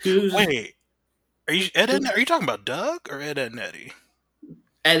who's wait. Are you Are you talking about Doug or Ed, and Eddie?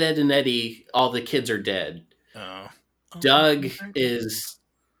 Ed, and Eddie. All the kids are dead. Oh. Doug is.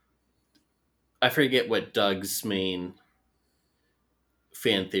 I forget what Doug's main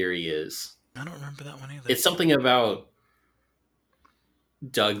fan theory is. I don't remember that one either. It's something about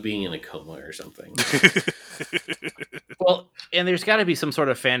Doug being in a coma or something. Well, and there's got to be some sort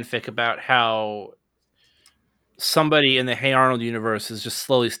of fanfic about how somebody in the Hey Arnold universe is just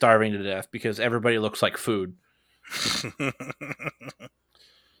slowly starving to death because everybody looks like food.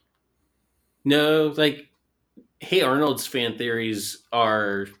 No, like Hey Arnold's fan theories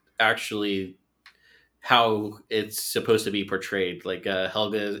are actually how it's supposed to be portrayed. Like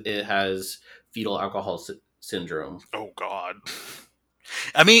Helga, it has fetal alcohol syndrome. Oh God.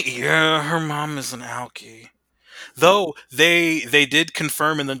 I mean, yeah, her mom is an alkie. Though they did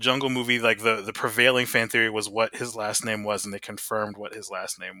confirm in the Jungle movie, like the prevailing fan theory was what his last name was, and they confirmed what his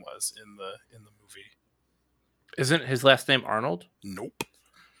last name was in the movie. Isn't his last name Arnold? Nope.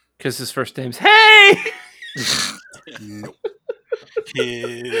 Because his first name's Hey. Nope.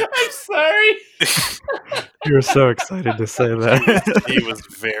 I'm sorry. You were so excited to say that. He was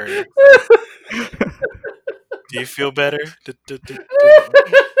very. Do you feel better? Did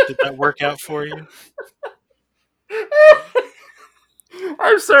that work out for you?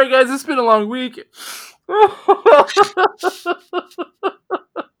 I'm sorry, guys. It's been a long week.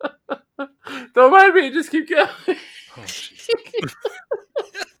 Don't mind me. Just keep going.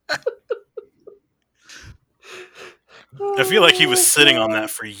 Oh, I feel like he was sitting on that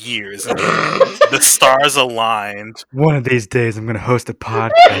for years. The stars aligned. One of these days, I'm going to host a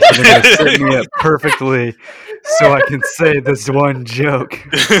podcast, and they're going to set me up perfectly so I can say this one joke.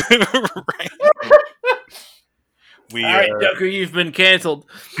 Right. All right, Joker, you've been canceled.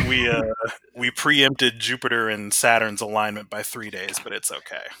 We preempted Jupiter and Saturn's alignment by 3 days, but it's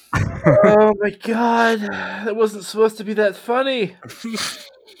okay. Oh my God, that wasn't supposed to be that funny.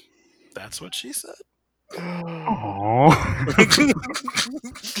 That's what she said. Aww.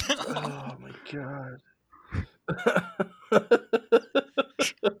 Oh my God.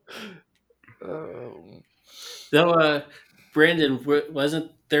 So, Brandon,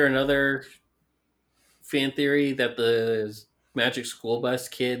 wasn't there another fan theory that the Magic School Bus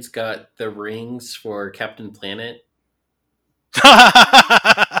kids got the rings for Captain Planet?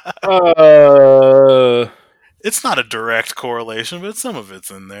 It's not a direct correlation, but some of it's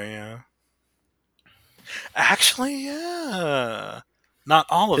in there, yeah. Actually, yeah. Not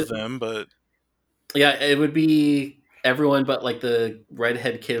all of them, but yeah, it would be everyone but like the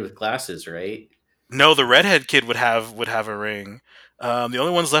redhead kid with glasses, right? No, the redhead kid would have a ring. The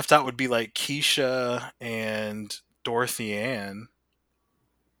only ones left out would be like Keisha and Dorothy Ann,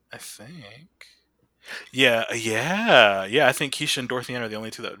 I think. Yeah. I think Keisha and Dorothy Ann are the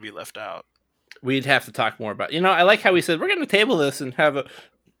only two that would be left out. We'd have to talk more about. I like how we said we're going to table this and have an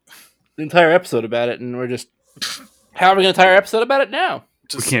entire episode about it, and we're just having an entire episode about it now.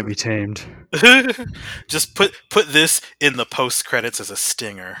 We can't be tamed. Just put this in the post credits as a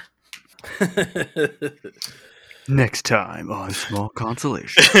stinger. Next time on Small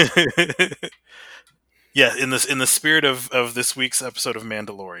Consolation. Yeah, in the spirit of this week's episode of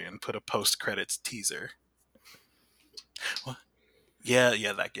Mandalorian, put a post credits teaser. What? Yeah,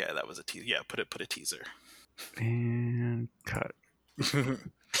 that was a teaser. Yeah, put a teaser. And cut.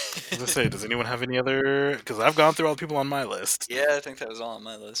 As I say, does anyone have any other? Because I've gone through all the people on my list. Yeah, I think that was all on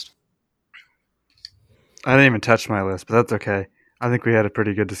my list. I didn't even touch my list, but that's okay. I think we had a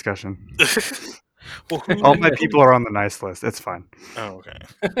pretty good discussion. Well, All my people are on the nice list. It's fine. Oh,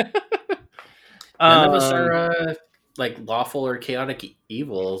 okay. None of us are like lawful or chaotic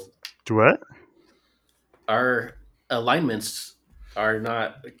evil. What? Our alignments are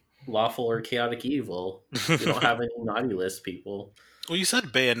not lawful or chaotic evil. We don't have any naughty list people. Well, you said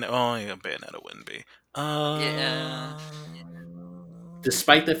Bayonetta. Oh, yeah, Bayonetta wouldn't be. Yeah.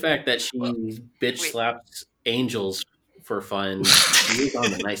 Despite the fact that she Well, bitch slaps angels for fun, she is on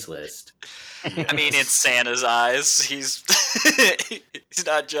the nice list. I mean, in Santa's eyes, he's he's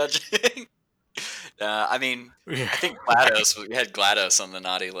not judging. I mean, I think GLaDOS. We had GLaDOS on the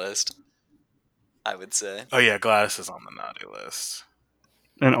naughty list. I would say. Oh yeah, Gladys is on the naughty list.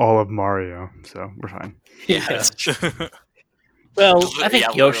 And all of Mario, so we're fine. Yeah, that's true. Well, I think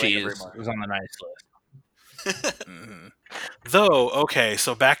Yeah, Yoshi literally is every on the nice list. Mhm. Though, okay,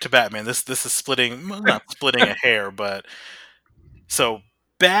 so back to Batman. This is splitting, well, not splitting a hair, but so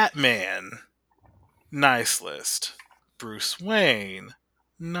Batman, nice list. Bruce Wayne,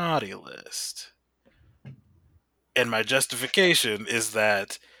 naughty list. And my justification is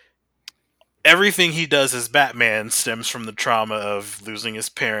that everything he does as Batman stems from the trauma of losing his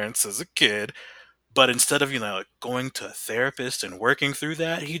parents as a kid. But instead of, going to a therapist and working through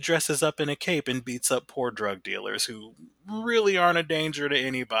that, he dresses up in a cape and beats up poor drug dealers who really aren't a danger to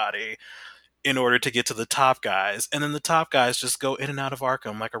anybody in order to get to the top guys. And then the top guys just go in and out of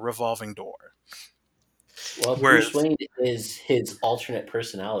Arkham like a revolving door. Well, Whereas- Bruce Wayne is his alternate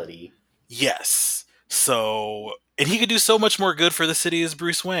personality. Yes. So, and he could do so much more good for the city as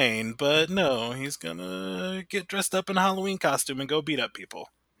Bruce Wayne, but no, he's gonna get dressed up in a Halloween costume and go beat up people.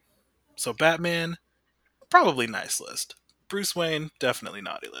 So Batman, probably nice list. Bruce Wayne, definitely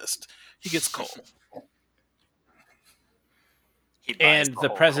naughty list. He gets coal. He buys And the the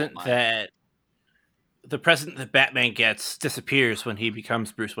whole present coal mine. that Batman gets disappears when he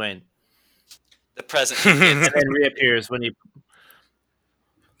becomes Bruce Wayne, The present he gets, and then reappears when he.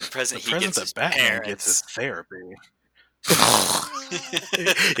 the present The he present gets his that Batman gets is therapy.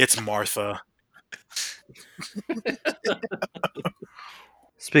 It's Martha.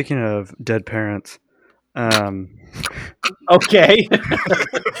 Speaking of dead parents, Okay.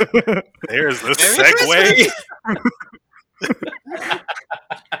 There's the Merry segue.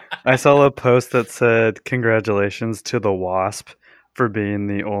 I saw a post that said, "Congratulations to the Wasp for being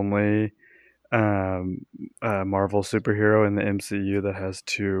the only Marvel superhero in the MCU that has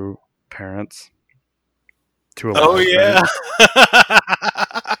two parents." Two Oh alive yeah. parents.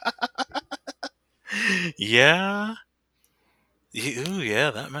 Yeah. Ooh,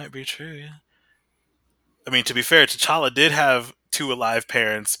 yeah, that might be true, yeah. I mean, to be fair, T'Challa did have two alive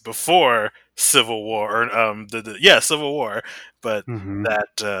parents before Civil War, or Civil War, but Mhm.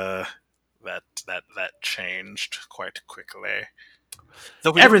 that changed quite quickly.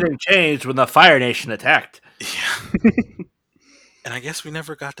 Though we Everything changed when the Fire Nation attacked. Yeah. And I guess we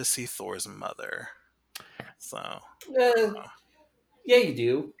never got to see Thor's mother. So Yeah, you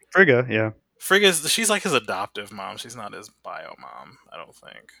do. Frigga, yeah. Frigga's, she's like his adoptive mom. She's not his bio mom, I don't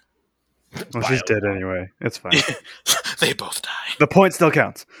think. Well, she's dead anyway. It's fine. They both die. The point still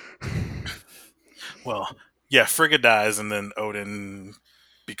counts. Well, yeah, Frigga dies, and then Odin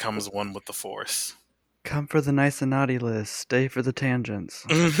becomes one with the Force. Come for the nice and naughty list. Stay for the tangents.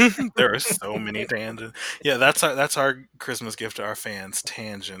 There are so many tangents. Yeah, that's our Christmas gift to our fans.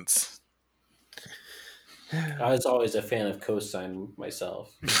 Tangents. I was always a fan of Cosine myself.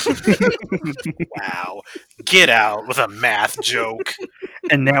 Wow. Get out with a math joke.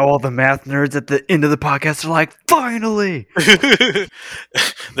 And now all the math nerds at the end of the podcast are like, finally!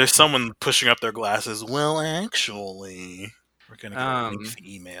 There's someone pushing up their glasses. Well, actually, we're gonna get a link to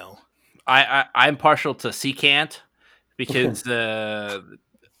the email. I'm partial to secant because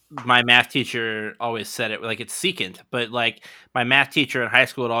my math teacher always said it like it's secant, but like my math teacher in high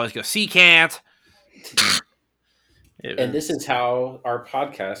school would always go secant. And this is how our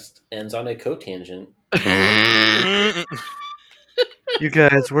podcast ends on a cotangent. You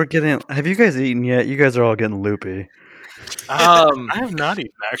guys, have you guys eaten yet? You guys are all getting loopy. I have not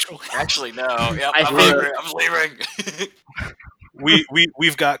eaten, actually. Actually, no. Yep, I I'm leaving.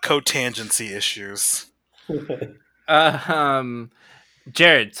 We've got cotangency issues.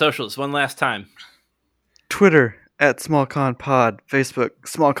 Jared, socials, one last time. Twitter at SmallConPod, Facebook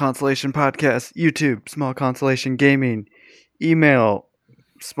Small Constellation Podcast, YouTube Small Constellation Gaming, email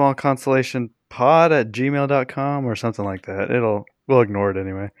smallconstellationpod@gmail.com or something like that. We'll ignore it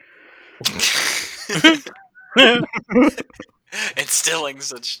anyway. Instilling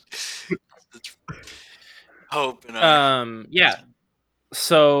such hope in our Yeah.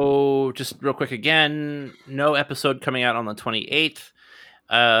 So just real quick again, no episode coming out on the 28th.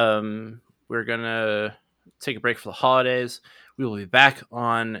 We're gonna take a break for the holidays. We will be back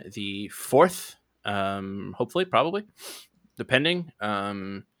on the 4th. Hopefully, probably, depending.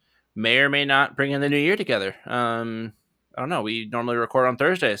 May or may not bring in the new year together. I don't know. We normally record on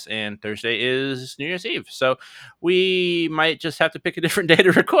Thursdays, and Thursday is New Year's Eve. So we might just have to pick a different day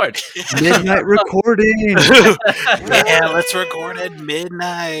to record. Midnight recording. Yeah, let's record at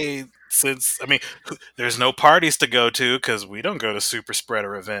midnight. Since, I mean, there's no parties to go to because we don't go to super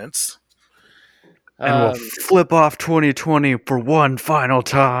spreader events. And we'll flip off 2020 for one final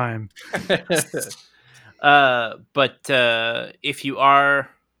time. But if you are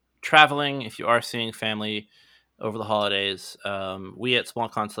traveling, if you are seeing family over the holidays, we at Small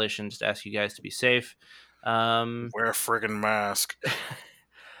Constellation just ask you guys to be safe. Wear a friggin' mask.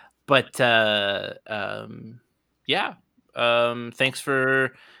 But yeah, thanks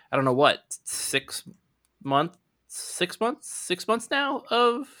for, I don't know what, 6 months now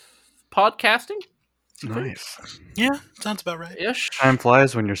of podcasting. Nice. Yeah, sounds about right. Ish. Time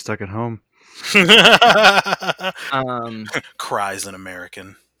flies when you're stuck at home. Cries an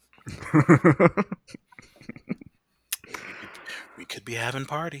American. We could be having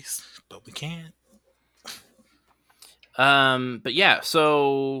parties, but we can't. But yeah,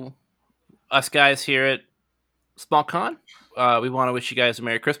 so us guys here at Small Con, we want to wish you guys a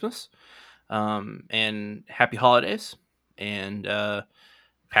Merry Christmas, and Happy Holidays, and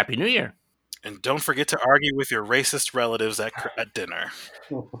Happy New Year. And don't forget to argue with your racist relatives at dinner.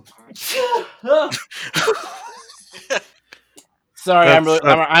 Sorry, That's-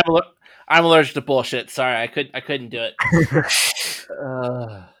 I'm allergic to bullshit. Sorry, I couldn't do it. It's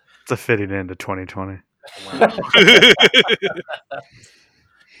a fitting end to 2020.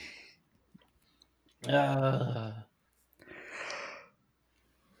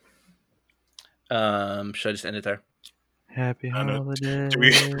 Should I just end it there? Happy I know. holidays. Do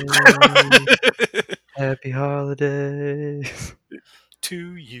we- Happy holidays.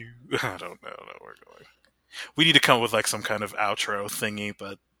 To you. I don't know where we're going. We need to come up with like some kind of outro thingy,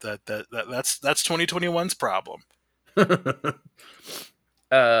 but that's 2021's problem. Should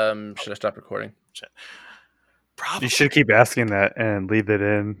I stop recording? Probably. You should keep asking that and leave it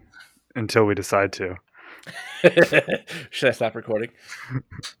in until we decide to. Should I stop recording?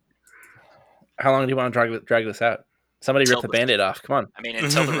 How long do you want to drag this out? Somebody rip the Band-Aid off. Come on. I mean,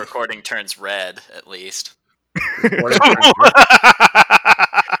 until the recording turns red, at least.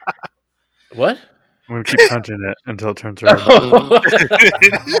 What? I'm going to keep punching it until it turns red.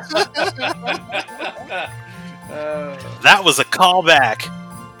 That was a callback.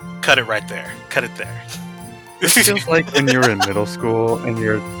 Cut it right there. Cut it there. This feels like when you were in middle school and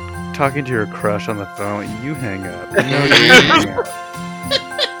you're talking to your crush on the phone, you hang up. No, you hang up.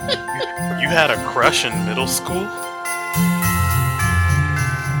 You had a crush in middle school?